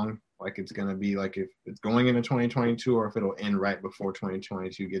how long. Like it's gonna be like if it's going into 2022 or if it'll end right before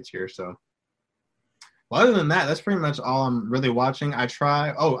 2022 gets here. So, well, other than that, that's pretty much all I'm really watching. I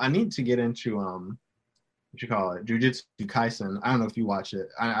need to get into what you call it, Jujutsu Kaisen. I don't know if you watch it.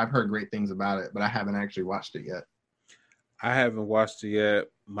 I've heard great things about it, but I haven't actually watched it yet. I haven't watched it yet.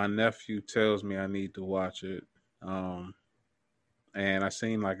 My nephew tells me I need to watch it. And I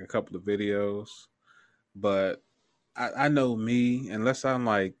seen like a couple of videos, but I know me, unless I'm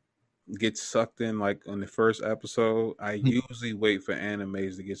like get sucked in like on the first episode, I usually wait for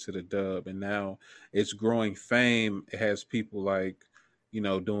animes to get to the dub. And now it's growing fame. It has people like, you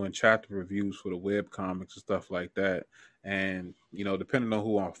know, doing chapter reviews for the web comics and stuff like that. And, you know, depending on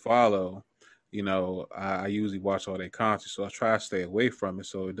who I follow, you know, I usually watch all their content. So I try to stay away from it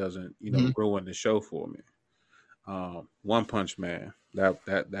so it doesn't, you know, ruin the show for me. One Punch Man, that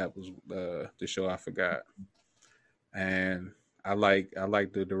was the show I forgot. And I like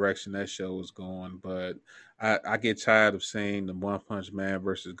the direction that show was going, but I get tired of seeing the One Punch Man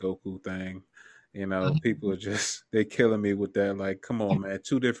versus Goku thing. You know, people are just they're killing me with that. Like, come on, man,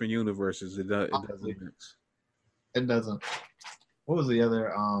 2 different universes. It doesn't mix. It doesn't. What was the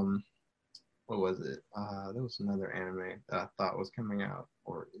other? What was it? There was another anime that I thought was coming out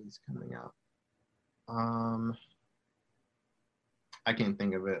or is coming out. I can't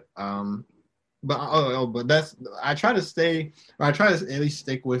think of it. But that's I try to at least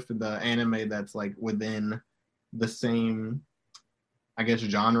stick with the anime that's like within the same, I guess,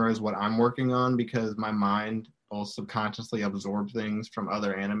 genre as what I'm working on, because my mind will subconsciously absorb things from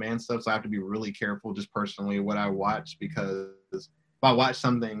other anime and stuff. So I have to be really careful just personally what I watch, because if I watch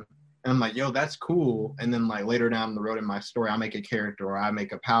something and I'm like, yo, that's cool, and then like later down the road in my story I make a character or I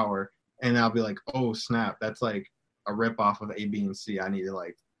make a power and I'll be like, oh snap, that's like a rip off of A, B, and C. I need to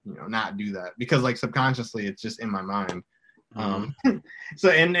like, you know, not do that, because like subconsciously it's just in my mind. So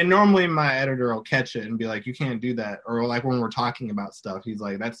and normally my editor will catch it and be like, you can't do that. Or like when we're talking about stuff, he's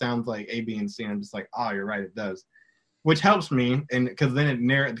like, that sounds like A, B, and C. And I'm just like, oh, you're right, it does. Which helps me, and because then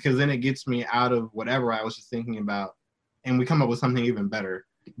it gets me out of whatever I was just thinking about, and we come up with something even better.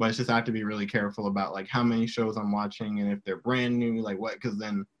 But it's just I have to be really careful about like how many shows I'm watching and if they're brand new, like what, because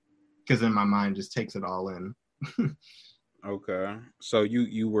then my mind just takes it all in. Okay, so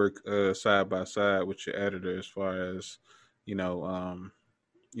you work side by side with your editor as far as you know,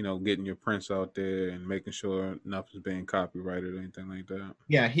 getting your prints out there and making sure nothing's being copyrighted or anything like that.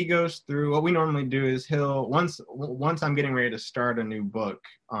 Yeah, he goes through. What we normally do is he'll once I'm getting ready to start a new book,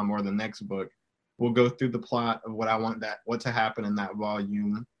 or the next book, we'll go through the plot of what I want what to happen in that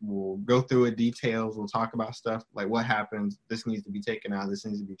volume. We'll go through it details. We'll talk about stuff like what happens. This needs to be taken out. This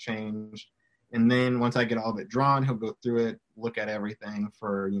needs to be changed. And then once I get all of it drawn, he'll go through it, look at everything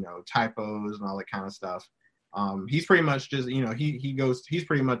for, you know, typos and all that kind of stuff. He's pretty much just, you know, he's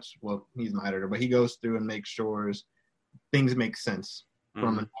pretty much, well, he's my editor, but he goes through and makes sure things make sense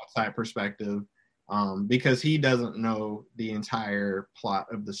from an outside perspective. because he doesn't know the entire plot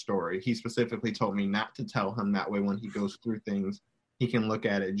of the story. He specifically told me not to tell him, that way when he goes through things, he can look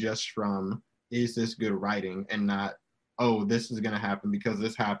at it just from, is this good writing, and not, oh, this is going to happen because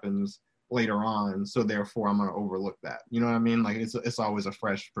this happens later on, so therefore I'm going to overlook that. You know what I mean? Like it's always a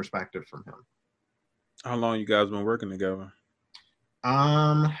fresh perspective from him. How long you guys been working together?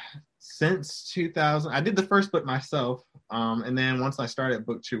 Since 2000, I did the first book myself, and then once I started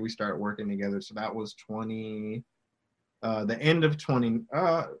book 2, we started working together. So that was the end of 20.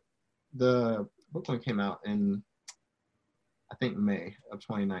 The book one came out in, I think, May of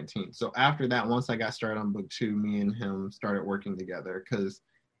 2019. So after that, once I got started on book 2, me and him started working together because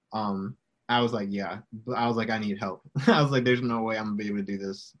I was like, I need help. I was like, there's no way I'm gonna be able to do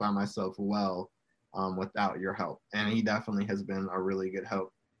this by myself well without your help. And he definitely has been a really good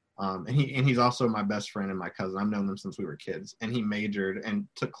help. And he's also my best friend and my cousin. I've known him since we were kids. And he majored and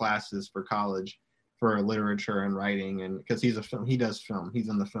took classes for college for literature and writing, and because he does film. He's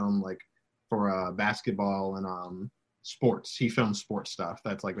in the film like for basketball and sports. He films sports stuff.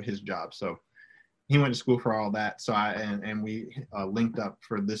 That's like his job. So he went to school for all that. So we linked up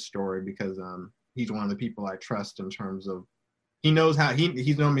for this story because he's one of the people I trust in terms of, he knows how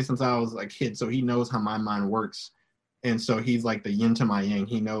he's known me since I was a kid, so he knows how my mind works. And so he's like the yin to my yang.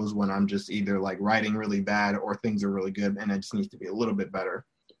 He knows when I'm just either like writing really bad or things are really good and it just needs to be a little bit better.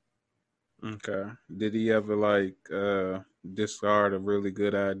 Okay. Did he ever like discard a really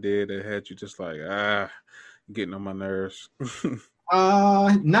good idea that had you just like, getting on my nerves?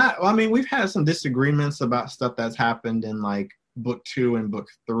 Not, I mean, we've had some disagreements about stuff that's happened in like book 2 and book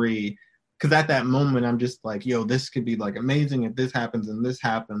 3. Because at that moment, I'm just like, yo, this could be like amazing if this happens and this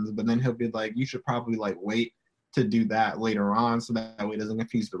happens. But then he'll be like, you should probably like wait to do that later on so that way it doesn't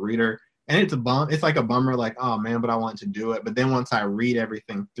confuse the reader. And it's like a bummer, like, oh man, but I want to do it. But then once I read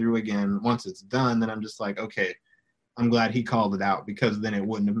everything through again, once it's done, then I'm just like, okay, I'm glad he called it out, because then it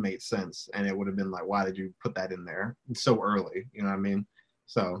wouldn't have made sense. And it would have been like, why did you put that in there so early? You know what I mean?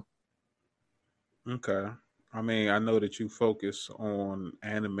 So. Okay. I mean, I know that you focus on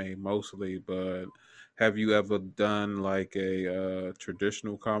anime mostly, but have you ever done like a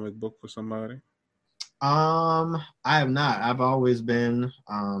traditional comic book for somebody? I have not. I've always been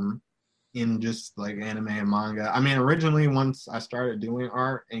in just like anime and manga. I mean, originally once I started doing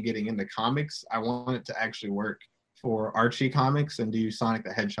art and getting into comics, I wanted to actually work for Archie Comics and do Sonic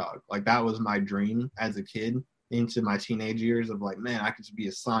the Hedgehog. Like that was my dream as a kid into my teenage years of like, man, I could just be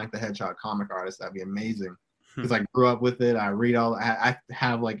a Sonic the Hedgehog comic artist. That'd be amazing. Because I grew up with it. I read I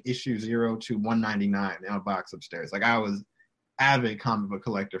have like issue 0 to 199 in a box upstairs. Like I was avid comic book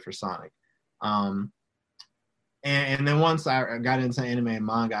collector for Sonic. And then once I got into anime and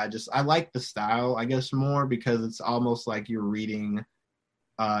manga, I like the style, I guess, more because it's almost like you're reading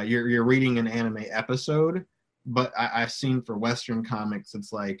you're reading an anime episode. But I've seen for Western comics,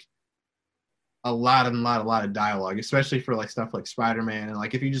 it's like a lot of dialogue, especially for like stuff like Spider-Man. And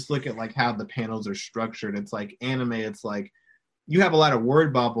like if you just look at like how the panels are structured, it's like anime, it's like you have a lot of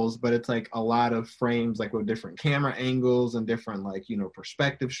word bubbles, but it's like a lot of frames like with different camera angles and different like, you know,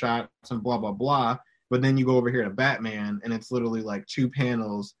 perspective shots and blah blah blah. But then you go over here to Batman and it's literally like 2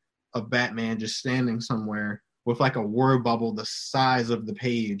 panels of Batman just standing somewhere with like a word bubble the size of the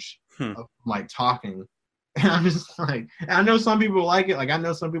page of like talking. And I'm just like, I know some people like it. Like I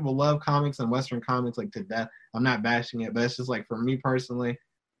know some people love comics and Western comics like to death. I'm not bashing it, but it's just like for me personally,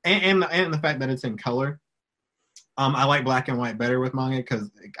 and the fact that it's in color. I like black and white better with manga because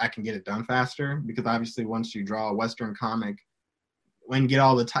I can get it done faster. Because obviously, once you draw a Western comic, when you get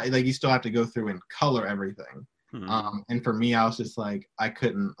all the like you still have to go through and color everything. And for me, I was just like, I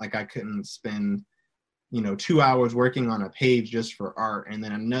couldn't spend 2 hours working on a page just for art and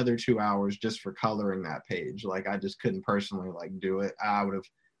then another 2 hours just for coloring that page. Like I just couldn't personally like do it. I would have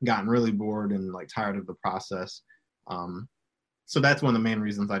gotten really bored and like tired of the process. So that's one of the main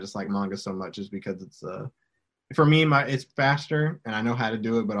reasons I just like manga so much, is because it's for me, it's faster and I know how to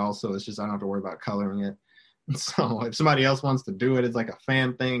do it, but also it's just I don't have to worry about coloring it. So if somebody else wants to do it, it's like a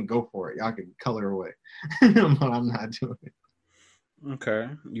fan thing, go for it. Y'all can color away. But I'm not doing it. Okay.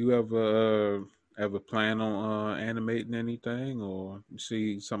 You ever plan on animating anything, or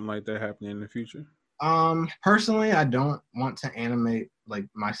see something like that happening in the future? Personally, I don't want to animate like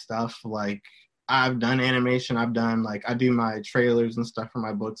my stuff. Like I've done animation. I do my trailers and stuff for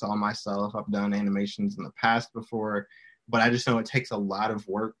my books all myself. I've done animations in the past before, but I just know it takes a lot of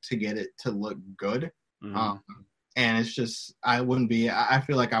work to get it to look good. Mm-hmm. And it's just, I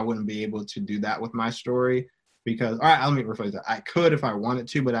feel like I wouldn't be able to do that with my story because, all right, let me rephrase that. I could if I wanted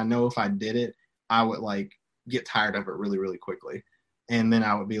to, but I know if I did it, I would like get tired of it really, really quickly. and then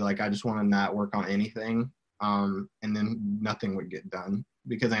I would be like, I just want to not work on anything, and then nothing would get done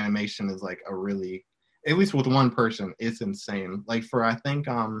because animation is like a really, at least with one person, it's insane. Like for I think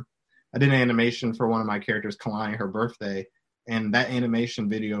I did an animation for one of my characters, Kalani, her birthday, and that animation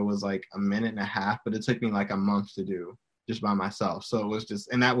video was like a minute and a half, but it took me like a month to do just by myself. So it was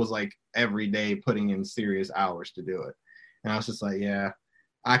just, and that was like every day putting in serious hours to do it. And I was just like, yeah,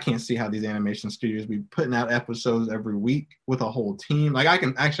 I can't see how these animation studios be putting out episodes every week with a whole team. Like I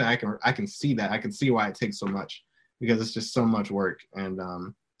can see that. I can see why it takes so much because it's just so much work. And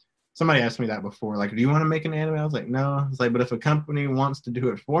somebody asked me that before, like, do you want to make an anime? I was like, no. I was like, but if a company wants to do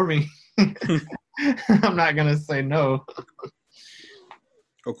it for me, I'm not gonna say no.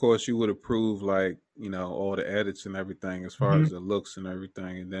 Of course, you would approve, like, you know, all the edits and everything as far as the looks and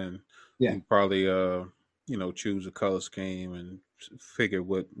everything, and then you probably you know, choose a color scheme and figure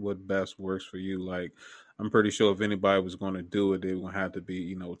what best works for you. Like, I'm pretty sure if anybody was going to do it, they were going to have to be,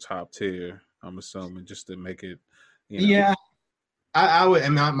 you know, top tier, I'm assuming, just to make it, you know. Yeah, I would,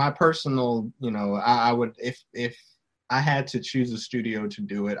 and my personal, you know, I would, if I had to choose a studio to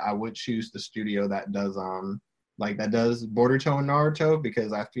do it, I would choose the studio that does Boruto and Naruto,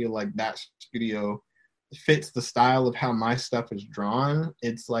 because I feel like that studio fits the style of how my stuff is drawn.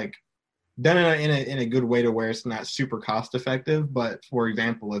 It's like done in a good way to where it's not super cost effective. But for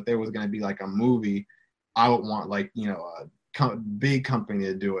example, if there was going to be like a movie, I would want like, you know, a big company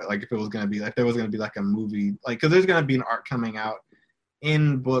to do it. Like if there was going to be like a movie, like, because there's going to be an arc coming out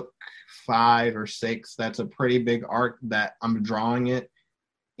in book 5 or 6 that's a pretty big arc that I'm drawing it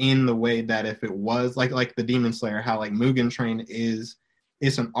in the way that if it was like the Demon Slayer, how like Mugen Train is,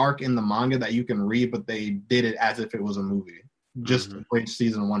 it's an arc in the manga that you can read, but they did it as if it was a movie, just to bridge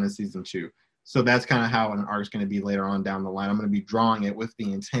season 1 and season 2. So that's kind of how an arc's going to be later on down the line. I'm going to be drawing it with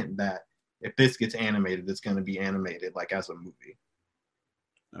the intent that if this gets animated, it's going to be animated like as a movie.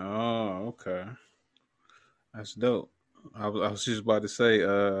 Oh, okay, that's dope. I was just about to say,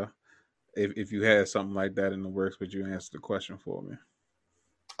 if you had something like that in the works, would you answer the question for me?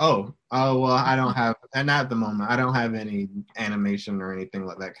 Oh, well, I don't have, and not at the moment, I don't have any animation or anything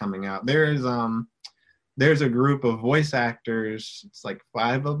like that coming out. There's a group of voice actors, it's like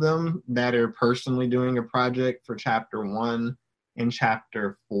 5 of them, that are personally doing a project for chapter 1 and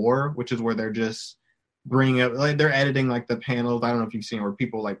chapter 4, which is where they're just bringing up, like they're editing like the panels. I don't know if you've seen where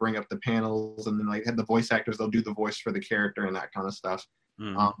people like bring up the panels and then like have the voice actors, they'll do the voice for the character and that kind of stuff.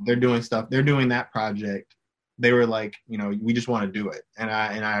 They're doing that project. They were like, you know, we just want to do it, and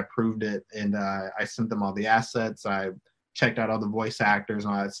I approved it, and I sent them all the assets. I checked out all the voice actors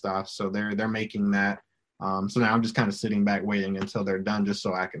and all that stuff. So they're making that. So now I'm just kind of sitting back waiting until they're done, just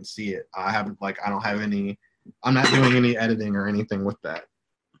so I can see it. I'm not doing any editing or anything with that.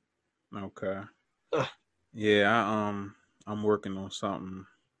 Okay. Yeah, I'm working on something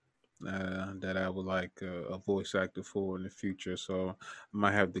that I would like a voice actor for in the future. So I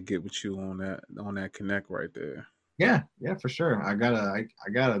might have to get with you on that connect right there. Yeah, for sure. I got a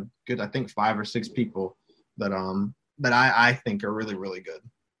good, I think 5 or 6 people that I think are really, really good.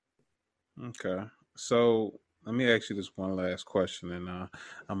 Okay. So let me ask you this one last question, and I'm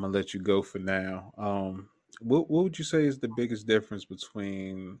gonna let you go for now. What would you say is the biggest difference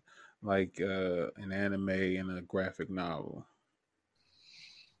between like an anime and a graphic novel?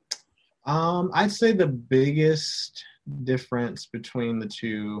 I'd say the biggest difference between the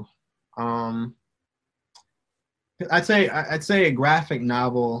two, I'd say a graphic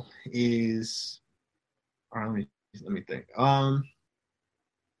novel is, let me think.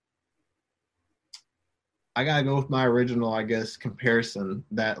 I gotta go with my original, I guess, comparison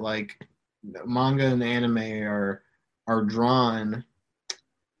that like manga and anime are drawn,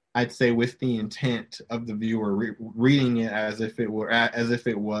 I'd say, with the intent of the viewer reading it as if it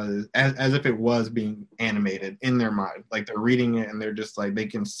was being animated in their mind. Like they're reading it and they're just like, they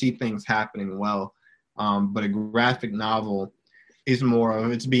can see things happening well. But a graphic novel is more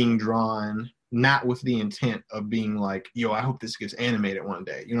of, it's being drawn not with the intent of being like, yo, I hope this gets animated one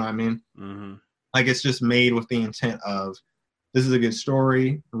day. You know what I mean? Mm-hmm. Like it's just made with the intent of, this is a good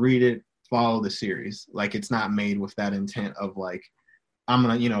story, read it, follow the series. Like it's not made with that intent of like, I'm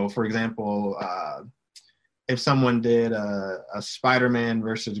gonna, you know, for example, if someone did a Spider-Man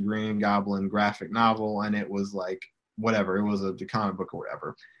versus Green Goblin graphic novel and it was like whatever, it was a comic book or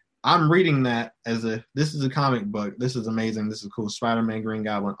whatever, I'm reading that as if this is a comic book, this is amazing, this is cool, Spider-Man, Green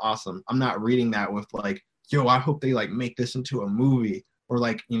Goblin, awesome. I'm not reading that with like, yo, I hope they like make this into a movie, or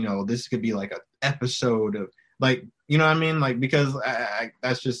like, you know, this could be like an episode of like, you know what I mean? Like, because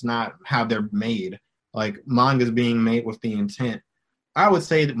that's just not how they're made. Like manga's being made with the intent I would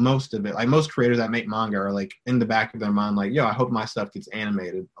say that most of it, like most creators that make manga are like in the back of their mind, like, yo, I hope my stuff gets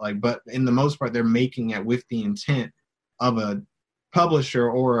animated. Like, but in the most part, they're making it with the intent of a publisher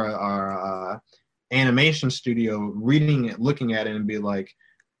or a animation studio reading it, looking at it, and be like,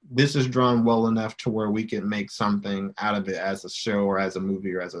 this is drawn well enough to where we can make something out of it as a show or as a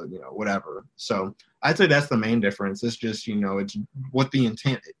movie or as a, whatever. So I'd say that's the main difference. It's just, it's what the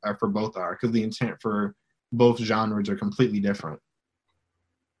intent for both are, because the intent for both genres are completely different.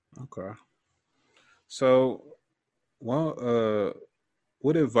 Okay. So, well,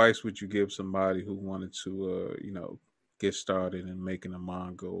 what advice would you give somebody who wanted to, get started in making a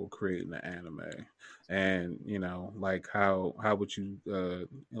manga or creating an anime? And like how would you,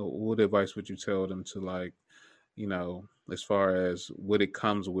 what advice would you tell them to, like, as far as what it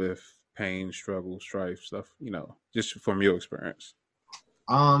comes with, pain, struggle, strife, stuff, just from your experience?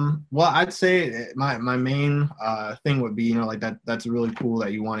 Well, I'd say my main thing would be, like that's really cool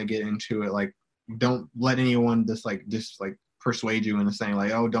that you want to get into it. Like, don't let anyone just persuade you into saying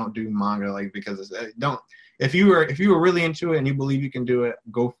like, oh, don't do manga, like, because don't. If you were really into it and you believe you can do it,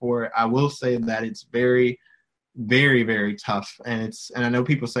 go for it. I will say that it's very, very, very tough, and I know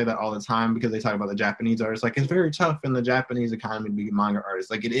people say that all the time because they talk about the Japanese artists. Like, it's very tough in the Japanese economy to be a manga artist.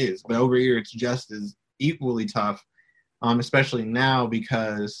 Like, it is, but over here it's just as equally tough. Especially now,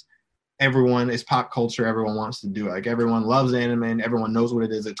 because everyone is pop culture. Everyone wants to do it. Like, everyone loves anime and everyone knows what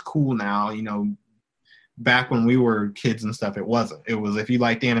it is. It's cool now. Back when we were kids and stuff, it wasn't. It was, if you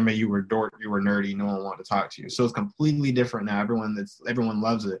liked anime, you were dork, you were nerdy, no one wanted to talk to you. So it's completely different now. Everyone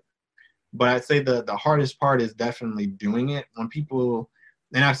loves it. But I'd say the hardest part is definitely doing it. When people,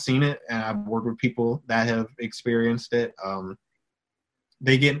 and I've seen it and I've worked with people that have experienced it,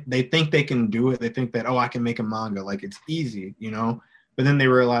 they think they can do it. They think that, oh, I can make a manga, like it's easy, but then they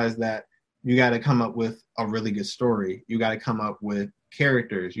realize that you got to come up with a really good story. You got to come up with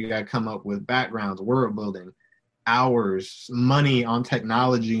characters. You got to come up with backgrounds, world building, hours, money on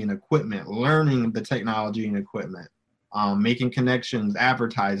technology and equipment, learning the technology and equipment, making connections,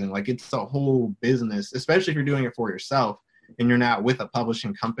 advertising. Like, it's a whole business, especially if you're doing it for yourself and you're not with a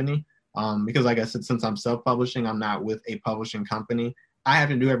publishing company. Because like I said, since I'm self-publishing, I'm not with a publishing company. I have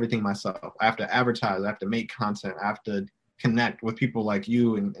to do everything myself. I have to advertise. I have to make content. I have to connect with people like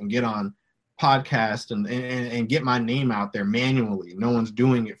you and get on podcasts and get my name out there manually. No one's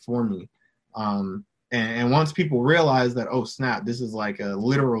doing it for me. And once people realize that, oh, snap, this is like a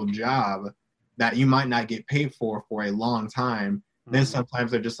literal job that you might not get paid for a long time, then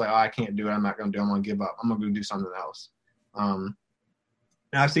sometimes they're just like, oh, I can't do it. I'm not going to do it. I'm going to give up. I'm going to go do something else.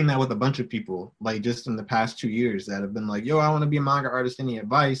 And I've seen that with a bunch of people, like just in the past 2 years, that have been like, yo, I want to be a manga artist. Any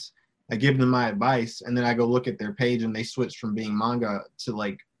advice? I give them my advice, and then I go look at their page and they switch from being manga to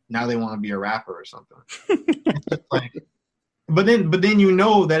like, now they want to be a rapper or something. Like, but then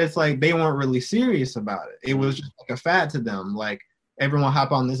that it's like they weren't really serious about it. It was just like a fad to them. Like, everyone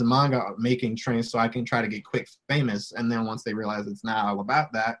hop on this manga making train so I can try to get quick famous. And then once they realize it's not all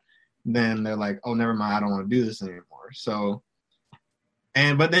about that, then they're like, oh, never mind, I don't want to do this anymore. So.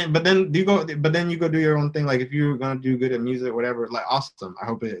 But then you go do your own thing. Like, if you're gonna do good at music, whatever, like, awesome. I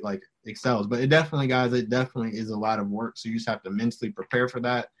hope it like excels. But it definitely is a lot of work. So you just have to mentally prepare for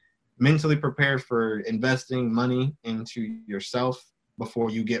that. Mentally prepare for investing money into yourself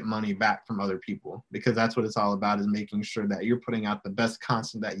before you get money back from other people, because that's what it's all about, is making sure that you're putting out the best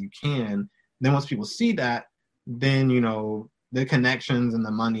content that you can. Then once people see that, then the connections and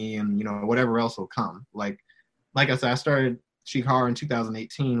the money and whatever else will come. Like I said, I started Chikara in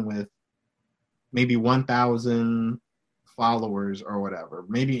 2018 with maybe 1,000 followers or whatever.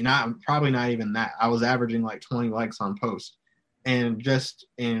 Probably not even that. I was averaging like 20 likes on post. And just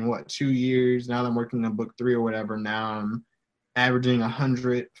in 2 years, now that I'm working on book 3 or whatever, now I'm averaging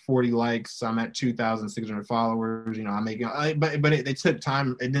 140 likes. I'm at 2,600 followers. I'm making, but it took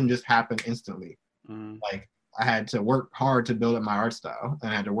time. It didn't just happen instantly. Like, I had to work hard to build up my art style,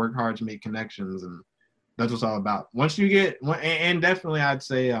 and I had to work hard to make connections, and that's what it's all about. Once you get, and definitely I'd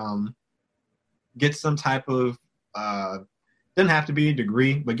say get some type of, doesn't have to be a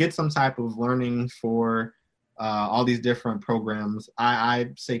degree, but get some type of learning for all these different programs. I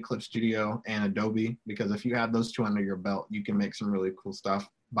say Clip Studio and Adobe, because if you have those two under your belt, you can make some really cool stuff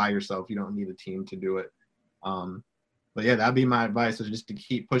by yourself. You don't need a team to do it. But yeah, that'd be my advice, is just to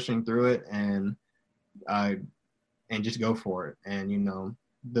keep pushing through it and just go for it. And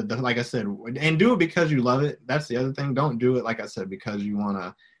like I said, and do it because you love it. That's the other thing. Don't do it, like I said, because you want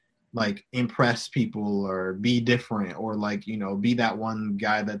to like impress people or be different, or like be that one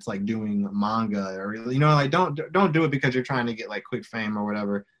guy that's like doing manga, or like don't do it because you're trying to get like quick fame or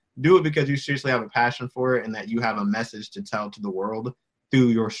whatever. do it because you seriously have a passion for it and that you have a message to tell to the world through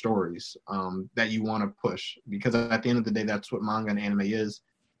your stories that you want to push. Because at the end of the day, that's what manga and anime is.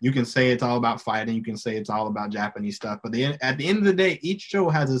 You can say it's all about fighting. You can say it's all about Japanese stuff. But at the end of the day, each show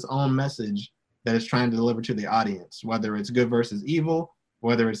has its own message that it's trying to deliver to the audience, whether it's good versus evil,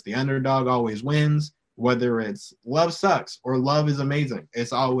 whether it's the underdog always wins, whether it's love sucks or love is amazing.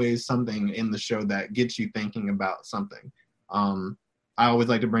 It's always something in the show that gets you thinking about something. I always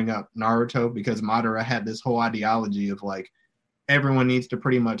like to bring up Naruto because Madara had this whole ideology of like, everyone needs to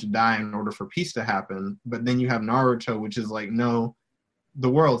pretty much die in order for peace to happen. But then you have Naruto, which is like, no, the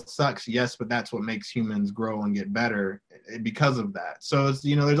world sucks, yes, but that's what makes humans grow and get better because of that. So it's,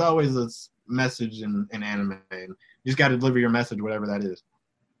 you know, there's always this message in anime, and you just got to deliver your message, whatever that is.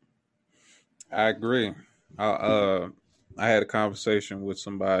 I agree. I had a conversation with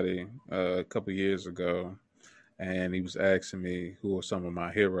somebody a couple years ago, and he was asking me who are some of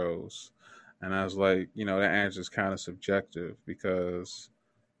my heroes. And I was like, you know, that answer is kind of subjective because,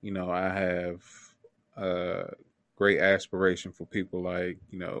 you know, I have great aspiration for people like,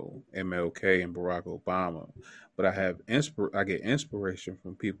 you know, MLK and Barack Obama. But I get inspiration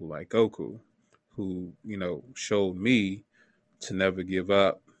from people like Goku, who, you know, showed me to never give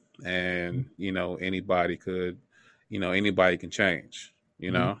up. And, you know, anybody can change, you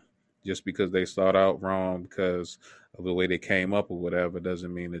know, just because they start out wrong because of the way they came up or whatever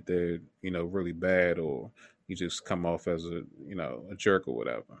doesn't mean that they're, you know, really bad or you just come off as a, you know, a jerk or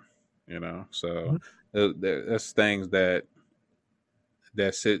whatever, you know. So that's things that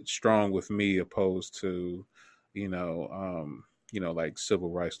sit strong with me opposed to, you know, like civil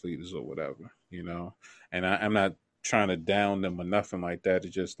rights leaders or whatever, you know. And I'm not trying to down them or nothing like that.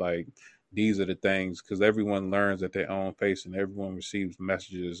 It's just like these are the things, because everyone learns at their own pace and everyone receives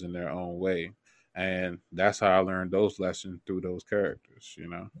messages in their own way. And that's how I learned those lessons, through those characters, you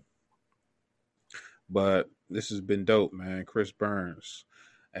know. But this has been dope, man. Chris Burns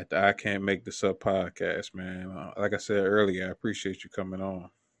at the I Can't Make This Up podcast, man. Like I said earlier, I appreciate you coming on.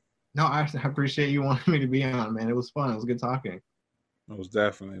 No, I appreciate you wanting me to be on, man. It was fun. It was good talking. Most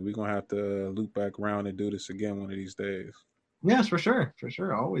definitely. We're going to have to loop back around and do this again one of these days. Yes, for sure. For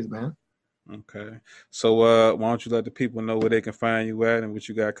sure. Always, man. Okay. So why don't you let the people know where they can find you at and what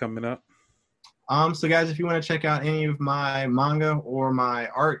you got coming up? So guys, if you want to check out any of my manga or my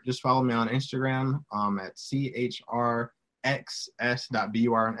art, just follow me on Instagram at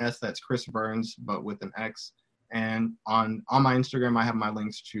CHRXS.BURNS. That's Chris Burns, but with an X. And on my Instagram, I have my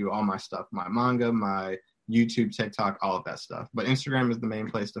links to all my stuff, my manga, my YouTube, TikTok, all of that stuff. But Instagram is the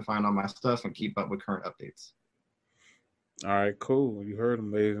main place to find all my stuff and keep up with current updates. All right, cool. You heard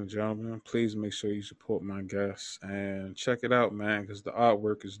them, ladies and gentlemen. Please make sure you support my guests and check it out, man, because the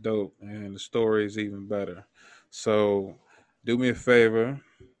artwork is dope and the story is even better. So do me a favor,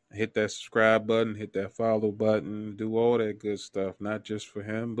 hit that subscribe button, hit that follow button, do all that good stuff, not just for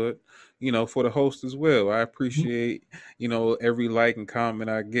him, but, you know, for the host as well. I appreciate, you know, every like and comment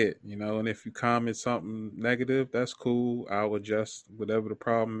I get, you know, and if you comment something negative, that's cool. I'll adjust whatever the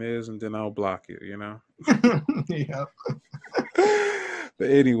problem is and then I'll block it, you know. Yeah. But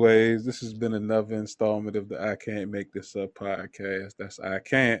anyways, this has been another installment of the I Can't Make This Up podcast. That's I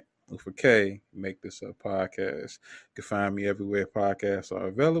Can't, with a K, Make This Up podcast. You can find me everywhere podcasts are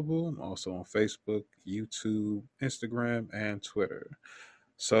available. I'm also on Facebook, YouTube, Instagram, and Twitter.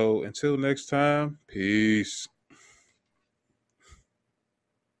 So until next time, peace.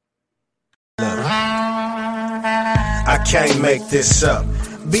 I can't make this up.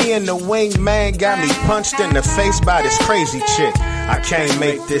 Being the wingman got me punched in the face by this crazy chick. I can't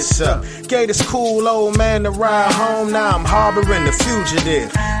make this up. Gave this cool old man a ride home. Now I'm harboring the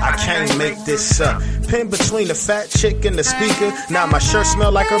fugitive. I can't make this up. Pinned between the fat chick and the speaker. Now my shirt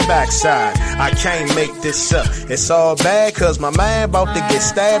smell like her backside. I can't make this up. It's all bad cause my man about to get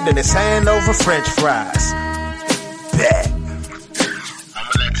stabbed in his hand over French fries. Bet. I'ma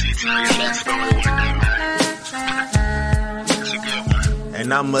let you tell you that story one day, man. It's a good one.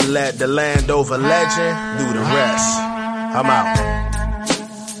 And I'ma let the Landover legend do the rest. I'm out.